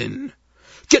from within.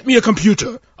 Get me a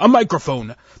computer, a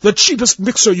microphone, the cheapest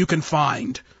mixer you can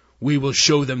find. We will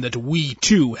show them that we,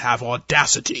 too, have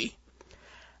audacity."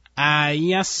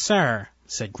 Yes, sir,"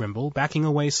 said Grimble, backing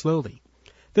away slowly.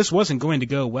 This wasn't going to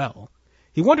go well.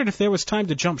 He wondered if there was time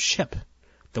to jump ship.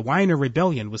 The Weiner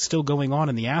Rebellion was still going on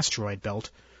in the asteroid belt.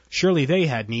 Surely they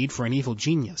had need for an evil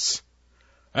genius.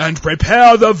 "And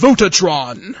prepare the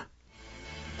Votatron!"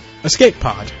 Escape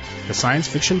Pod, the science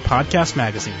fiction podcast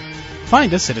magazine.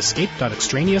 Find us at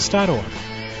escape.extraneous.org.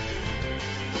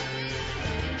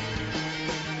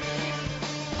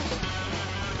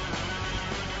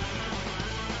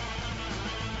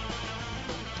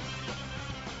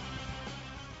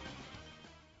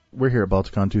 We're here at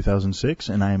Balticon 2006,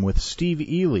 and I am with Steve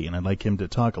Ely, and I'd like him to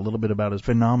talk a little bit about his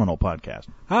phenomenal podcast.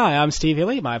 Hi, I'm Steve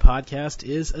Ely. My podcast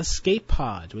is Escape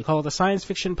Pod. We call it the Science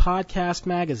Fiction Podcast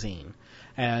Magazine.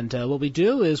 And what we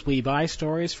do is we buy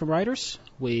stories from writers,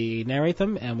 we narrate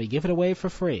them, and we give it away for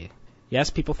free. Yes,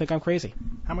 people think I'm crazy.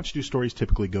 How much do stories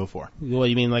typically go for? Well,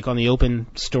 you mean like on the open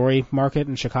story market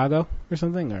in Chicago or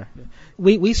something? Or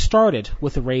we started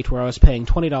with a rate where I was paying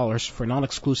 $20 for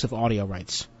non-exclusive audio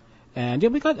rights. And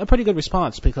we got a pretty good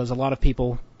response because a lot of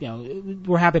people,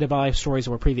 were happy to buy stories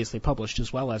that were previously published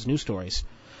as well as new stories.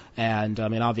 And,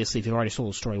 obviously, if you've already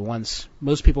sold a story once,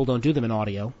 most people don't do them in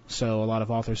audio, so a lot of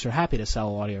authors are happy to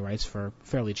sell audio rights for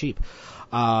fairly cheap.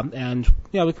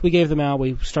 We gave them out.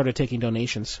 We started taking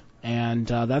donations, and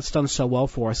that's done so well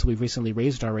for us that we've recently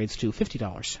raised our rates to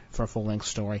 $50 for a full-length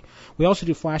story. We also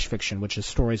do flash fiction, which is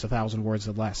stories 1,000 words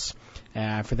or less.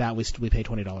 For that, we pay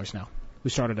 $20 now. We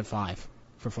started at $5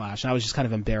 for Flash. I was just kind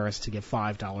of embarrassed to give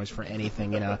 $5 for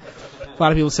anything. A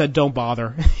lot of people said, "Don't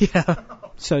bother." Yeah.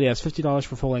 So it's $50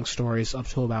 for full-length stories, up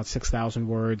to about 6,000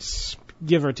 words,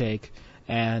 give or take,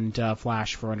 and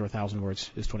Flash for under 1,000 words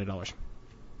is $20.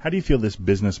 How do you feel this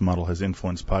business model has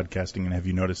influenced podcasting, and have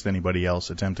you noticed anybody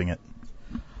else attempting it?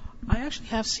 I actually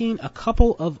have seen a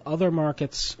couple of other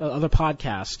markets, other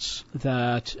podcasts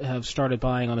that have started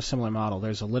buying on a similar model.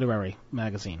 There's a literary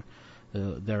magazine.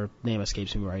 Their name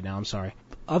escapes me right now. I'm sorry.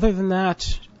 Other than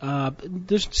that,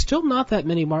 there's still not that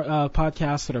many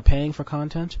podcasts that are paying for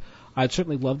content. I'd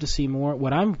certainly love to see more.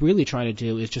 What I'm really trying to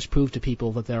do is just prove to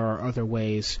people that there are other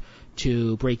ways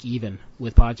to break even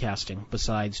with podcasting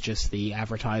besides just the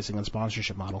advertising and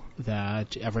sponsorship model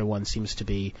that everyone seems to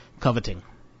be coveting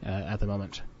at the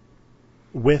moment.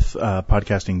 With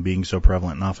podcasting being so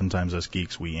prevalent, and oftentimes us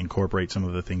geeks, we incorporate some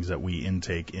of the things that we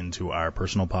intake into our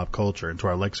personal pop culture, into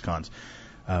our lexicons.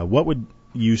 What would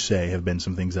you say have been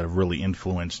some things that have really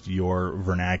influenced your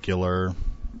vernacular?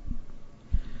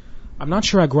 I'm not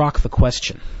sure I grok the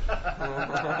question.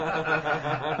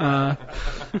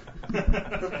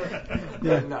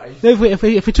 Nice.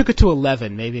 If we took it to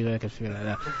 11, maybe I could figure that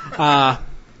out.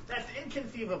 That's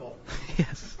inconceivable.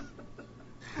 Yes.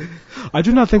 I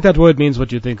do not think that word means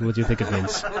what you think it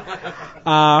means.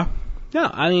 Yeah,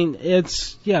 I mean,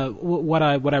 what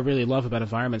I really love about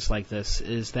environments like this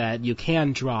is that you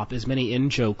can drop as many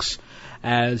in-jokes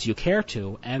as you care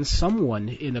to, and someone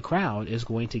in the crowd is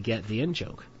going to get the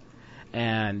in-joke.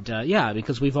 And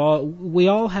because we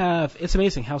all have, it's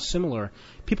amazing how similar,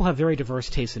 people have very diverse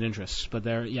tastes and interests, but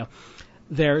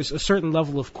there's a certain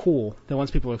level of cool that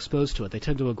once people are exposed to it, they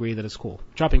tend to agree that it's cool.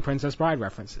 Dropping Princess Bride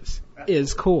references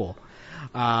is cool.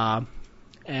 I'm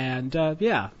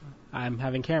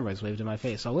having cameras waved in my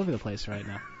face all over the place right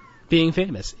now. Being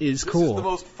famous is cool. This is the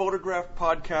most photographed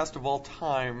podcast of all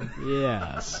time.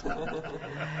 Yes.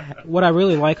 What I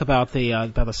really like about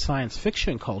the science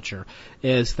fiction culture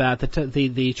is that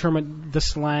the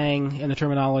slang and the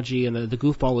terminology and the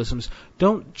goofballisms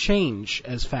don't change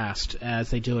as fast as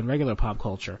they do in regular pop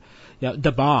culture.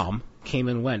 The bomb came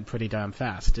and went pretty damn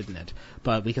fast, didn't it?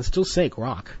 But we can still say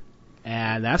grok,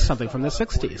 and that's something from the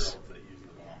 60s.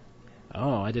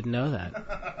 Oh, I didn't know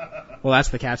that. Well, that's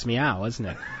the cat's meow, isn't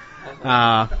it?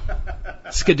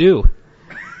 Skidoo.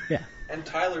 Yeah. And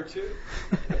Tyler, too.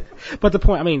 But the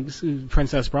point, I mean,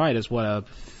 Princess Bride is what, a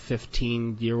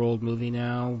 15-year-old movie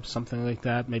now? Something like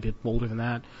that, maybe older than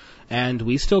that. And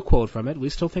we still quote from it. We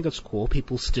still think it's cool.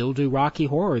 People still do Rocky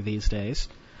Horror these days.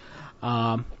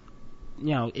 Coolness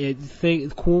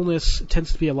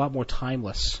tends to be a lot more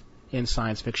timeless in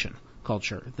science fiction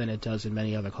culture than it does in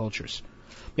many other cultures.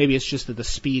 Maybe it's just that the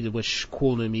speed at which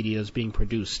cool new media is being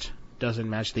produced doesn't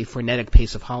match the frenetic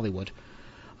pace of Hollywood,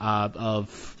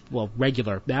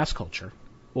 regular mass culture.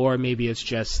 Or maybe it's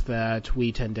just that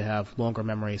we tend to have longer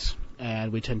memories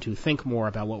and we tend to think more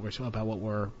about what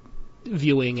we're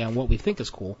viewing and what we think is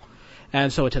cool.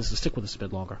 And so it tends to stick with us a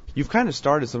bit longer. You've kind of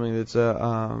started something that's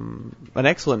an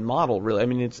excellent model, really. I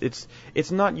mean,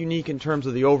 it's not unique in terms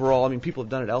of the overall. I mean, people have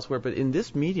done it elsewhere, but in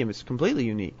this medium, it's completely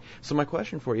unique. So my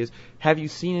question for you is: have you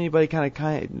seen anybody kind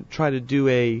of try to do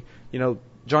a,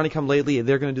 Johnny Come Lately?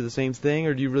 They're going to do the same thing,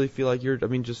 or do you really feel like you're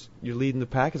leading the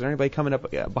pack? Is there anybody coming up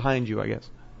behind you? I guess.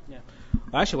 Yeah.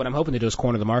 Well, actually, what I'm hoping to do is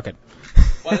corner the market.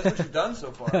 Well, that's what you've done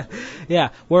so far. Yeah,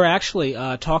 we're actually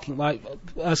talking.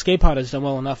 Escape Pod has done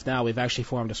well enough now. We've actually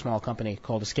formed a small company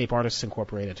called Escape Artists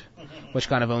Incorporated, which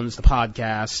kind of owns the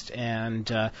podcast, and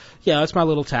it's my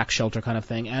little tax shelter kind of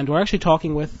thing. And we're actually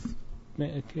talking with.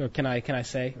 Can I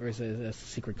say, or is it a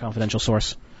secret confidential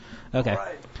source? Okay.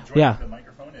 Right. Yeah.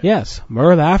 Yes,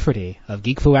 Merv Lafferty of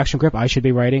Geek Flu Action Grip. I should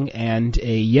be writing, and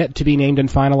a yet to be named and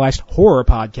finalized horror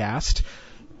podcast.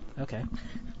 Okay.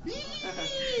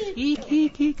 Eek,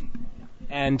 eek, eek.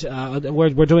 And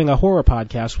we're doing a horror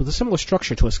podcast with a similar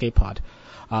structure to Escape Pod,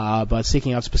 but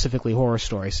seeking out specifically horror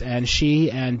stories. And she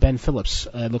and Ben Phillips,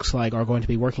 it looks like, are going to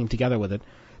be working together with it.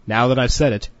 Now that I've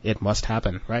said it, it must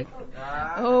happen, right?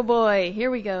 Oh boy,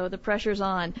 here we go. The pressure's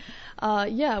on.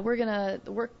 We're gonna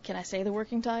work. Can I say the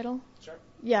working title? Sure.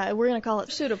 Yeah, we're gonna call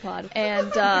it Pseudopod.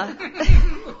 And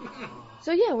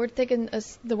we're thinking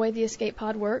the way the Escape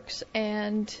Pod works,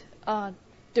 and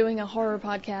doing a horror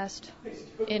podcast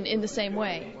in the same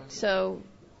way. So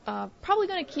probably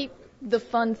going to keep the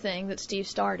fun thing that Steve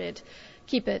started,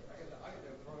 keep it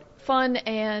fun,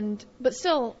 but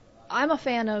still, I'm a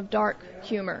fan of dark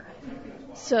humor.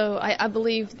 So I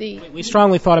believe We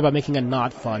strongly thought about making it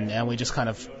not fun, and we just kind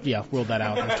of, ruled that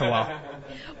out after a while.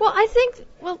 Well, I think,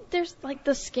 there's like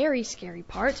the scary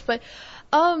parts, but,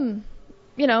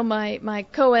 my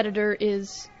co-editor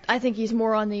I think he's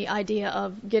more on the idea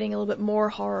of getting a little bit more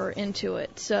horror into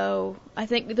it. So I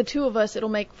think the two of us, it'll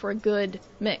make for a good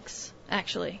mix,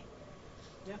 actually.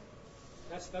 Yeah,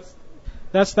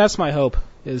 that's my hope.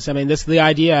 The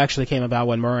idea actually came about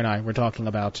when Mur and I were talking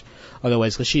about other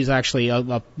ways, because she's actually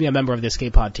a member of the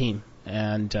Escape Pod team,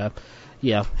 and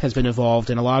has been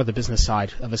involved in a lot of the business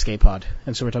side of Escape Pod.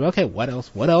 And so we're talking, okay, what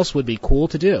else would be cool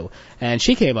to do? And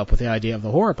she came up with the idea of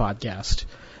the horror podcast,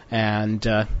 and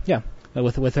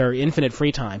with her infinite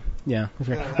free time. Yeah,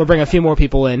 we'll bring a few more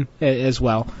people in as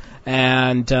well.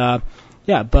 And,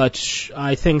 but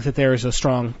I think that there is a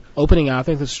strong opening out. I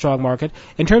think there's a strong market.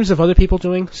 In terms of other people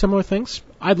doing similar things,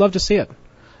 I'd love to see it.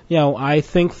 I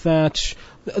think that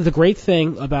the great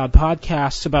thing about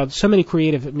podcasts, about so many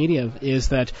creative media, is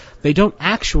that they don't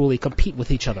actually compete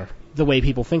with each other the way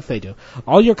people think they do.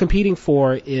 All you're competing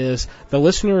for is the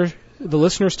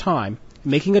listener's time,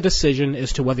 making a decision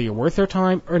as to whether you're worth their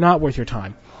time or not worth your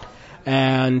time.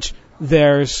 And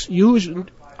there's usually,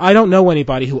 I don't know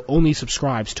anybody who only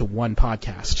subscribes to one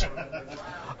podcast.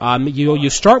 You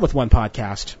start with one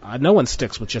podcast. No one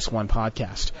sticks with just one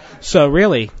podcast. So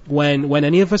really, when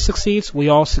any of us succeeds, we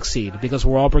all succeed because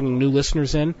we're all bringing new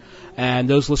listeners in, and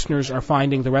those listeners are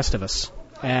finding the rest of us.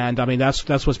 And I mean, that's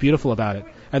what's beautiful about it,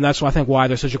 and that's I think why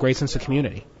there's such a great sense of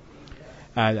community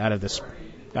out of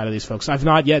these folks. I've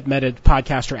not yet met a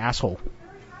podcaster asshole,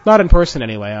 not in person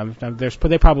anyway.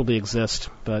 They probably exist,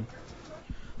 but.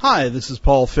 Hi, this is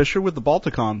Paul Fisher with the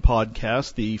Balticon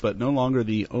podcast, but no longer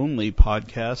the only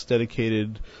podcast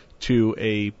dedicated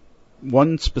to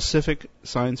one specific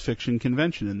science fiction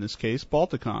convention, in this case,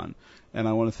 Balticon. And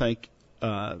I want to thank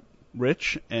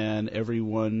Rich and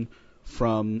everyone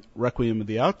from Requiem of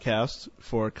the Outcast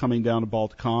for coming down to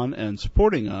Balticon and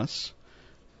supporting us,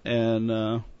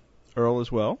 and Earl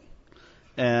as well.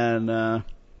 And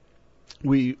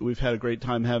we've had a great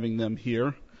time having them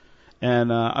here.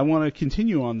 And I want to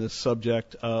continue on this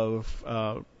subject of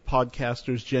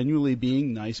podcasters genuinely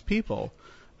being nice people.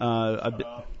 I've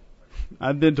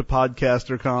been to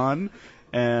PodcasterCon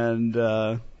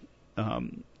and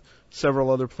several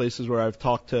other places where I've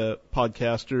talked to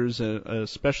podcasters,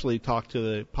 especially talked to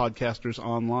the podcasters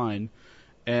online.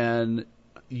 And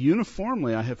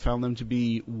uniformly, I have found them to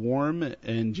be warm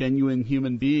and genuine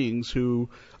human beings who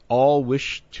all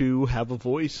wish to have a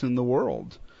voice in the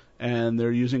world. And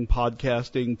they're using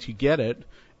podcasting to get it,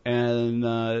 and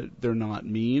they're not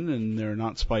mean and they're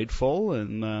not spiteful.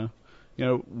 And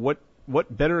what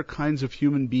better kinds of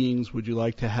human beings would you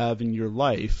like to have in your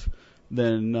life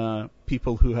than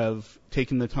people who have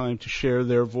taken the time to share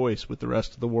their voice with the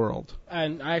rest of the world?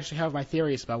 And I actually have my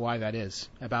theories about why that is,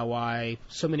 about why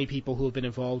so many people who have been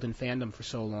involved in fandom for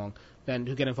so long, then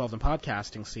who get involved in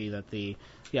podcasting, see that the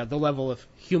level of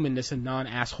humanness and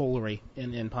non-assholery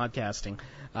in podcasting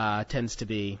tends to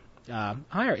be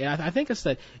higher. And I think it's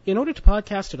that in order to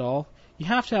podcast at all, you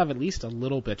have to have at least a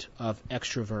little bit of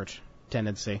extrovert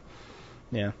tendency.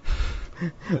 Yeah.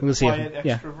 Quiet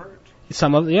extrovert?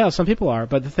 Some people are,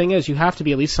 but the thing is, you have to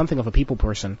be at least something of a people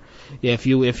person. If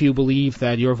you believe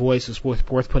that your voice is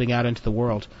worth putting out into the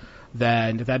world,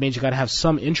 then that means you got to have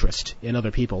some interest in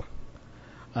other people.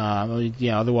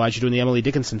 Otherwise you're doing the Emily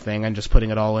Dickinson thing and just putting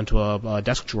it all into a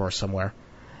desk drawer somewhere.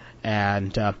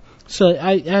 And I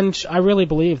really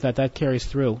believe that carries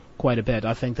through quite a bit.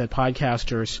 I think that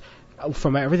podcasters,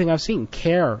 from everything I've seen,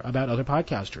 care about other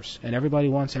podcasters, and everybody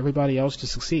wants everybody else to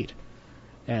succeed.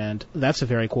 And that's a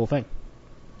very cool thing.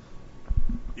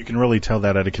 You can really tell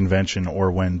that at a convention or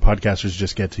when podcasters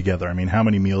just get together. I mean, how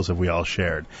many meals have we all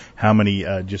shared? How many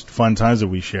just fun times have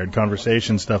we shared?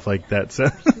 Conversations, stuff like that. So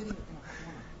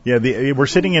yeah, we're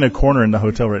sitting in a corner in the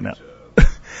hotel right now.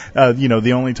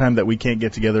 The only time that we can't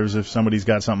get together is if somebody's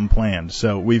got something planned.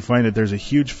 So we find that there's a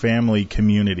huge family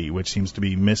community, which seems to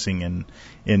be missing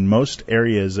in most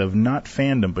areas of not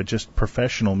fandom, but just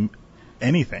professional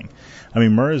anything. I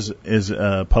mean, Mur is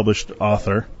a published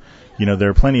author. There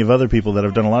are plenty of other people that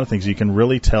have done a lot of things. You can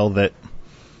really tell that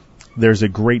there's a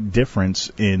great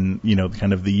difference in,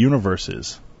 kind of the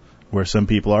universes, where some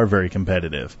people are very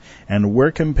competitive. And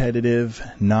we're competitive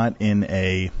not in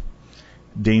a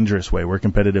dangerous way. We're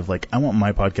competitive like, I want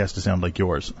my podcast to sound like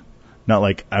yours. Not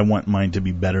like, I want mine to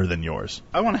be better than yours.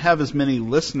 I want to have as many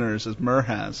listeners as Mur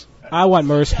has. I want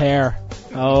Mur's hair.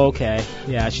 Oh, okay.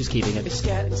 Yeah, she's keeping it. It's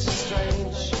getting so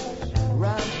strange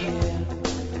around here.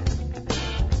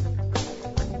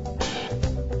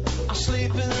 I'm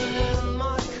sleeping in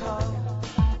my car.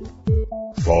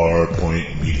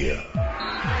 Farpoint Media.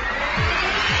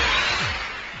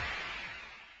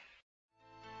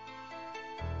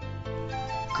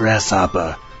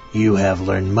 Grasshopper, you have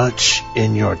learned much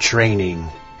in your training.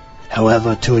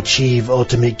 However, to achieve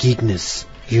ultimate geekness,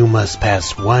 you must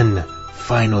pass one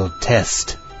final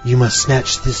test. You must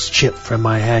snatch this chip from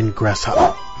my hand,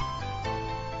 Grasshopper.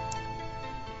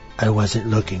 I wasn't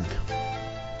looking.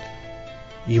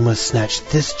 You must snatch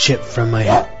this chip from my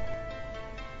hand.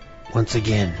 Once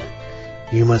again,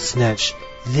 you must snatch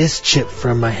this chip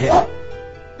from my head.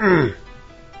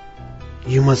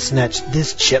 You must snatch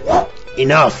this chip.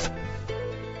 Enough!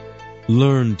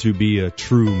 Learn to be a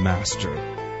true master.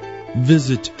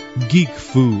 Visit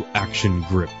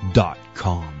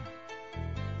geekfuactiongrip.com.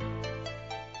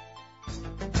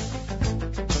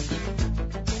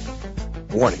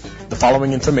 Warning. The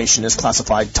following information is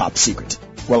classified top secret.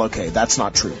 Well, okay, that's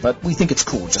not true, but we think it's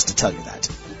cool just to tell you that.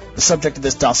 The subject of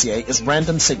this dossier is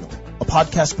Random Signal, a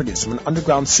podcast produced from an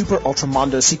underground super ultra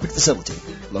mondo secret facility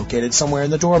located somewhere in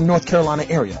the Durham, North Carolina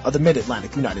area of the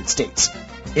mid-Atlantic United States.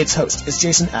 Its host is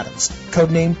Jason Adams,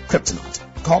 codenamed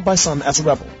Kryptonaut, called by some as a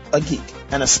rebel, a geek,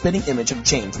 and a spitting image of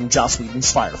Jane from Joss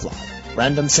Whedon's Firefly.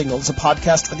 Random Signal is a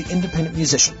podcast for the independent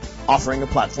musician, offering a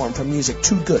platform for music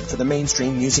too good for the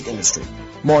mainstream music industry.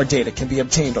 More data can be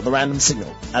obtained on the Random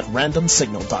Signal at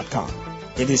randomsignal.com.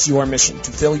 It is your mission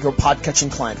to fill your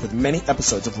podcatching client with many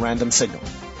episodes of Random Signal,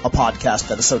 a podcast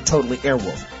that is so totally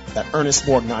airwolf that Ernest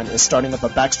Borgnine is starting up a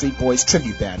Backstreet Boys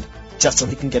tribute band just so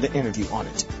he can get an interview on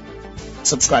it.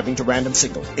 Subscribing to Random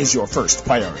Signal is your first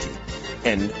priority.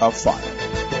 End of file.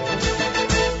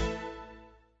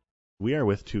 We are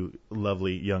with two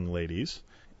lovely young ladies,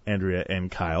 Andrea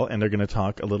and Kyle, and they're going to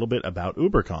talk a little bit about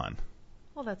UberCon.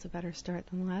 Well, that's a better start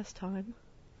than last time.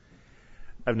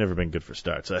 I've never been good for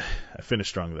starts. I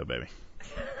finished strong, though, baby.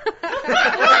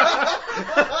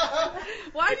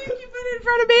 Why do you keep it in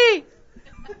front of me?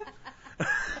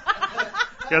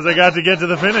 Because I got to get to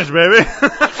the finish, baby.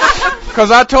 Because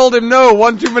I told him no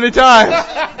one too many times.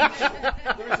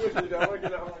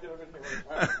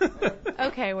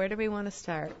 Okay, where do we want to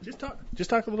start? Just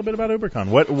talk a little bit about UberCon.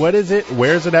 What is it?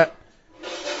 Where's it at?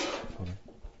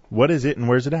 What is it and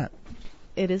where's it at?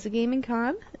 It is a gaming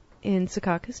con in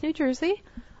Secaucus, New Jersey.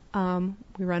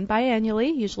 We run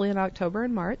biannually, usually in October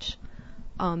and March.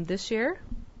 This year,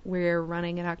 we're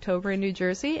running in October in New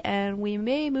Jersey, and we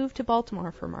may move to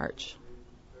Baltimore for March.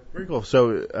 Very cool. So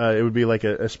it would be like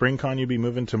a spring con you'd be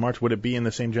moving to March. Would it be in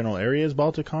the same general area as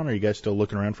Balticon, or are you guys still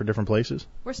looking around for different places?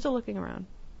 We're still looking around.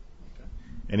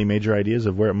 Any major ideas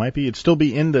of where it might be? It'd still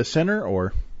be in the center,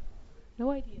 or?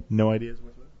 No ideas. No ideas?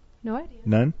 No ideas.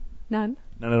 None? None.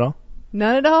 None at all?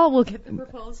 None at all. We'll get the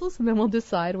proposals, and then we'll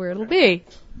decide where it'll be.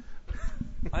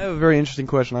 I have a very interesting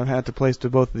question I've had to place to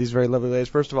both of these very lovely ladies.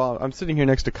 First of all, I'm sitting here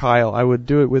next to Kyle. I would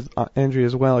do it with Andrea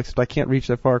as well, except I can't reach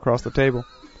that far across the table.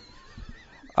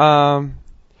 I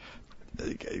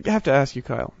have to ask you,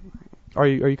 Kyle. Are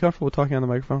you comfortable with talking on the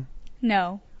microphone?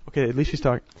 No. Okay, at least she's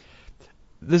talking.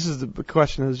 This is the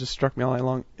question that has just struck me all night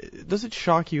long. Does it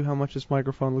shock you how much this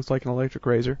microphone looks like an electric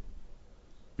razor?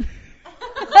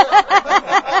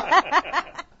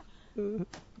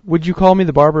 Would you call me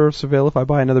the barber of Seville if I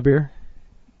buy another beer?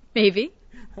 Maybe.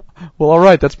 Well, all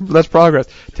right, that's progress.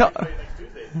 I'm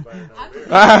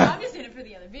just in it for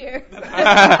the other beer.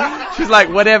 She's like,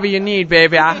 whatever you need,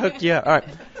 baby, I'll hook you up.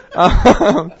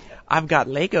 All right. I've got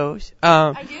Legos.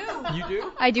 I do. You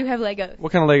do? I do have Legos.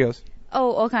 What kind of Legos?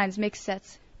 Oh, all kinds, mixed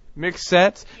sets. Mixed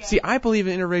sets? Yeah. See, I believe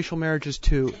in interracial marriages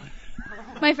too.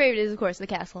 My favorite is, of course, the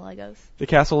castle Legos. The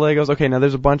castle Legos? Okay, now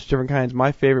there's a bunch of different kinds.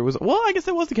 My favorite was, well, I guess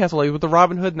it was the castle Legos with the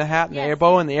Robin Hood and the hat and the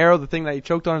bow and the arrow, the thing that you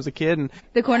choked on as a kid. And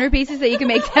the corner pieces that you can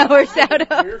make towers out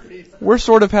of. We're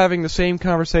sort of having the same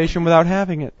conversation without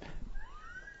having it.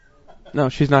 No,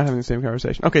 she's not having the same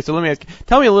conversation. Okay, so let me ask you,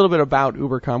 tell me a little bit about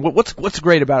UberCon. What's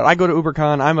great about it? I go to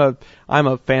UberCon. I'm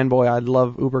a fanboy. I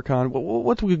love UberCon.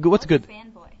 What's good?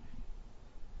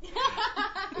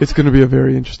 It's going to be a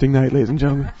very interesting night, ladies and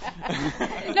gentlemen.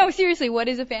 No, seriously, what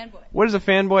is a fanboy? What is a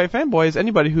fanboy? A fanboy is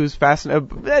anybody who's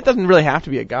fascinated. It doesn't really have to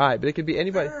be a guy, but it could be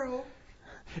anybody.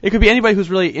 It could be anybody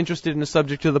who's really interested in a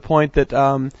subject to the point that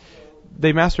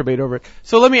they masturbate over it.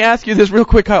 So let me ask you this real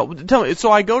quick, Kyle. Tell me,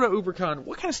 so I go to UberCon.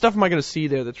 What kind of stuff am I going to see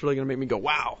there that's really going to make me go,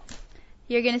 wow?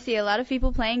 You're going to see a lot of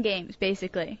people playing games,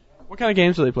 basically. What kind of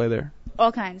games do they play there?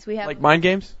 All kinds. We have like mind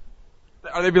games?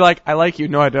 Or they be like, I like you.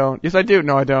 No, I don't. Yes, I do.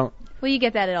 No, I don't. Well, you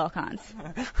get that at all cons.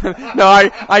 No,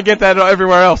 I get that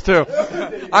everywhere else too.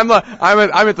 I'm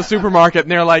at the supermarket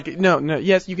and they're like, no,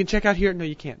 yes, you can check out here. No,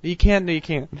 you can't. You can't. No, you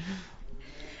can't.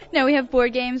 No, we have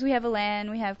board games. We have a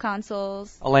LAN. We have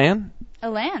consoles. A LAN?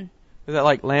 A LAN. Is that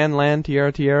like LAN,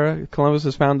 Tierra? Columbus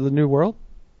has found the new world?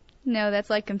 No, that's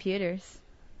like computers.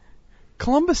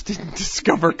 Columbus didn't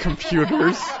discover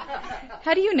computers.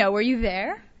 How do you know? Were you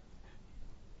there?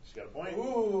 She's got a point.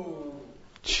 Ooh.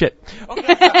 Shit.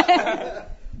 Okay.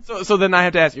 So then I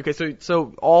have to ask you, okay,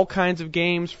 so all kinds of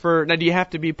games now do you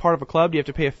have to be part of a club? Do you have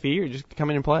to pay a fee or just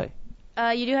come in and play?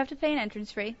 You do have to pay an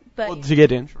entrance fee, but to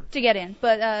get in. Sure. To get in,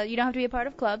 but you don't have to be a part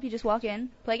of a club. You just walk in,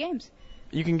 play games.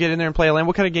 You can get in there and play a LAN.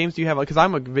 What kind of games do you have? Because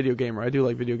I'm a video gamer. I do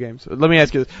like video games. So let me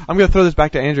ask you this. I'm going to throw this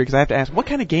back to Andrea because I have to ask, what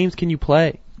kind of games can you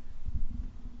play?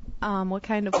 What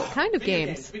kind of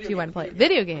games do you want to play?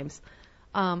 Video games.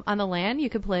 On the LAN,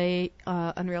 you could play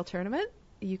Unreal Tournament.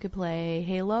 You could play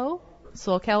Halo,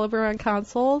 Soul Calibur on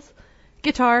consoles,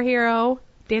 Guitar Hero,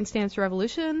 Dance Dance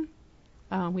Revolution.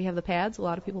 We have the pads. A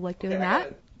lot of people like doing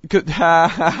that.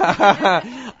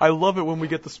 I I love it when we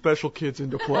get the special kids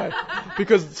into play.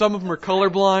 Because some of them are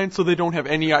colorblind, so they don't have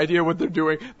any idea what they're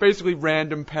doing. Basically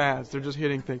random paths. They're just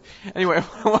hitting things. Anyway,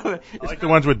 I like the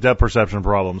ones with depth perception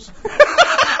problems.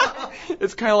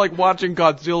 It's kind of like watching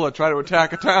Godzilla try to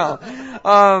attack a town.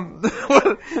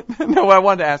 No, what I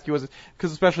wanted to ask you was,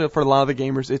 because especially for a lot of the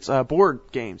gamers, it's board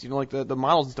games. You know, like the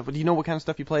models and stuff. But do you know what kind of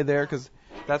stuff you play there? Because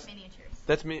that's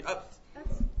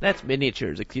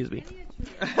miniatures, excuse me.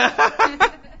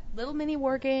 Little mini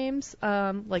war games,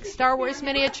 like Star Wars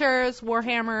miniatures,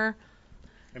 Warhammer.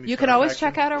 You can always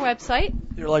check out our website.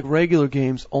 They're like regular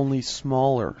games, only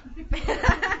smaller.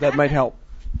 That might help.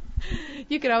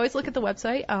 You can always look at the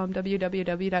website,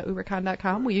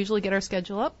 www.ubercon.com. We usually get our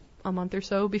schedule up a month or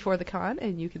so before the con,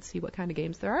 and you can see what kind of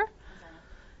games there are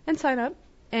and sign up.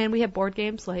 And we have board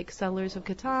games like Settlers of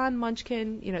Catan,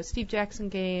 Munchkin, Steve Jackson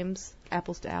games,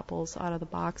 Apples to Apples, out of the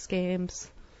box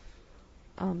games,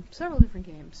 several different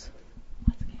games.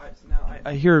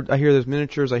 I hear there's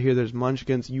miniatures. I hear there's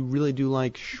Munchkins. You really do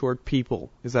like short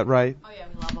people. Is that right? Oh yeah,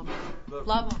 we love them.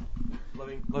 Love them.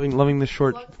 Loving the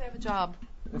short. Love to have a job.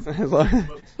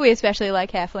 We especially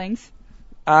like halflings.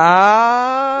 An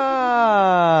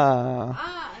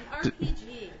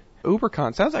RPG.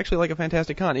 UberCon sounds actually like a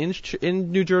fantastic con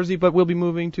in New Jersey, but we'll be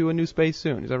moving to a new space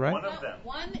soon. Is that right?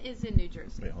 One is in New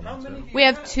Jersey. We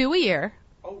have 2 a year.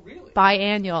 Oh, really?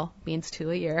 Biannual means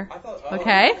 2 a year.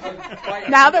 Okay?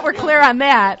 Now that we're clear on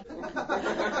that.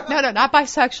 No, not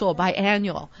bisexual,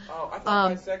 biannual. Oh, I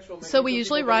thought bisexual. So we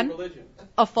usually run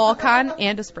a fall con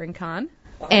and a spring con.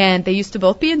 And they used to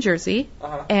both be in Jersey.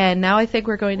 And now I think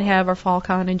we're going to have our fall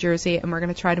con in Jersey, and we're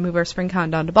going to try to move our spring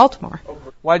con down to Baltimore.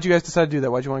 Why did you guys decide to do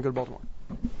that? Why did you want to go to Baltimore?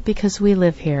 Because we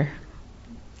live here.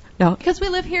 No, because we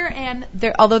live here, and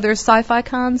although there's sci-fi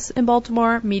cons in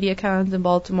Baltimore, media cons in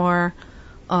Baltimore,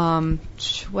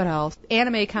 what else?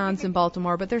 Anime cons in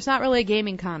Baltimore, but there's not really a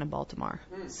gaming con in Baltimore.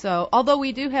 So, although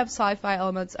we do have sci-fi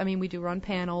elements, we do run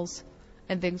panels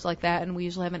and things like that, and we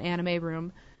usually have an anime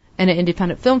room and an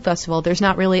independent film festival. There's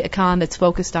not really a con that's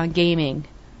focused on gaming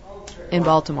in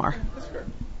Baltimore.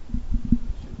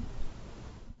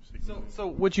 So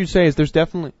what you say is there's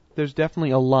definitely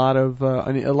a lot of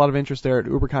interest there at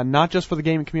UberCon, not just for the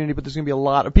gaming community, but there's going to be a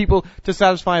lot of people to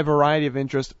satisfy a variety of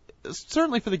interests.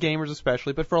 Certainly for the gamers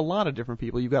especially, but for a lot of different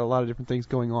people, you've got a lot of different things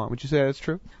going on. Would you say that's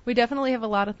true? We definitely have a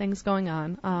lot of things going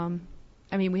on.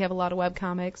 We have a lot of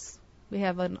webcomics. We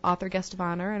have an author guest of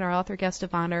honor, and our author guest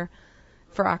of honor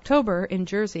for October in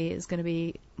Jersey is going to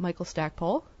be Michael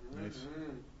Stackpole,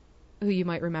 who you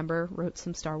might remember wrote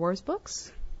some Star Wars books.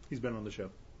 He's been on the show.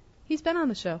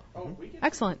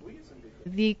 Excellent.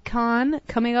 The con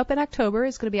coming up in October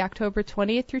is going to be October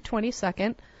 20th through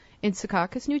 22nd in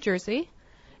Secaucus, New Jersey.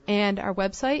 And our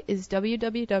website is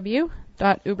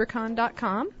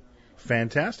www.ubercon.com.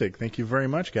 Fantastic. Thank you very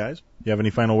much, guys. You have any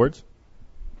final words?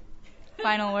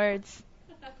 Final words.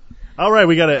 All right,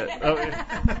 we got it.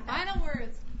 Final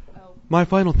words. My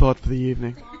final thought for the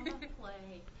evening.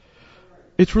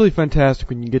 It's really fantastic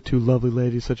when you get two lovely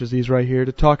ladies such as these right here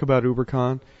to talk about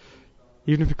UberCon,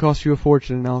 even if it costs you a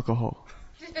fortune in alcohol.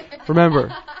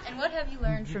 Remember. And what have you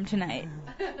learned from tonight?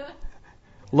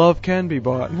 Love can be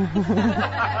bought.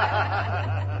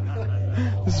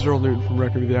 This is Earl Newton from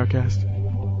Record of the Outcast.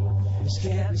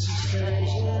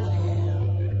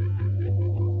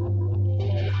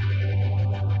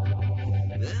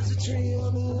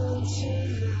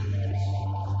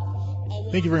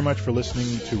 Thank you very much for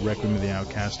listening to Requiem of the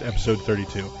Outcast, episode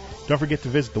 32. Don't forget to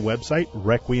visit the website,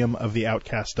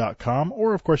 requiemoftheoutcast.com,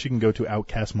 or of course you can go to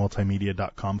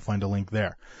outcastmultimedia.com, find a link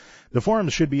there. The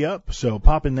forums should be up, so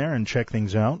pop in there and check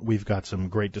things out. We've got some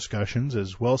great discussions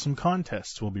as well as some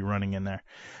contests we'll be running in there.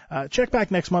 Check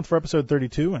back next month for episode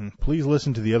 32, and please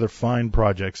listen to the other fine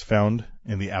projects found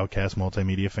in the Outcast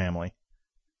Multimedia family.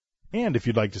 And if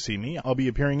you'd like to see me, I'll be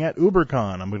appearing at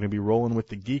UberCon. I'm going to be rolling with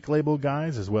the Geek Label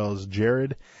guys, as well as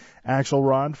Jared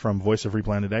Axelrod from Voice of Free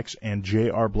Planet X and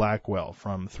J.R. Blackwell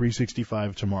from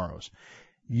 365 Tomorrows.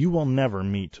 You will never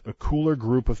meet a cooler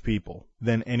group of people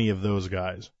than any of those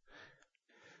guys.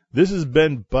 This has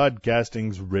been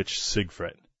Podcasting's Rich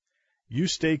Siegfried. You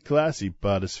stay classy,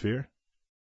 Podosphere.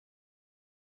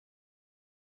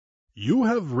 You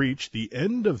have reached the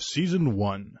end of Season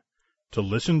 1. To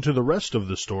listen to the rest of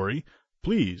the story,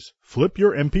 please flip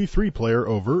your MP3 player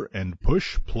over and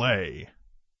push play.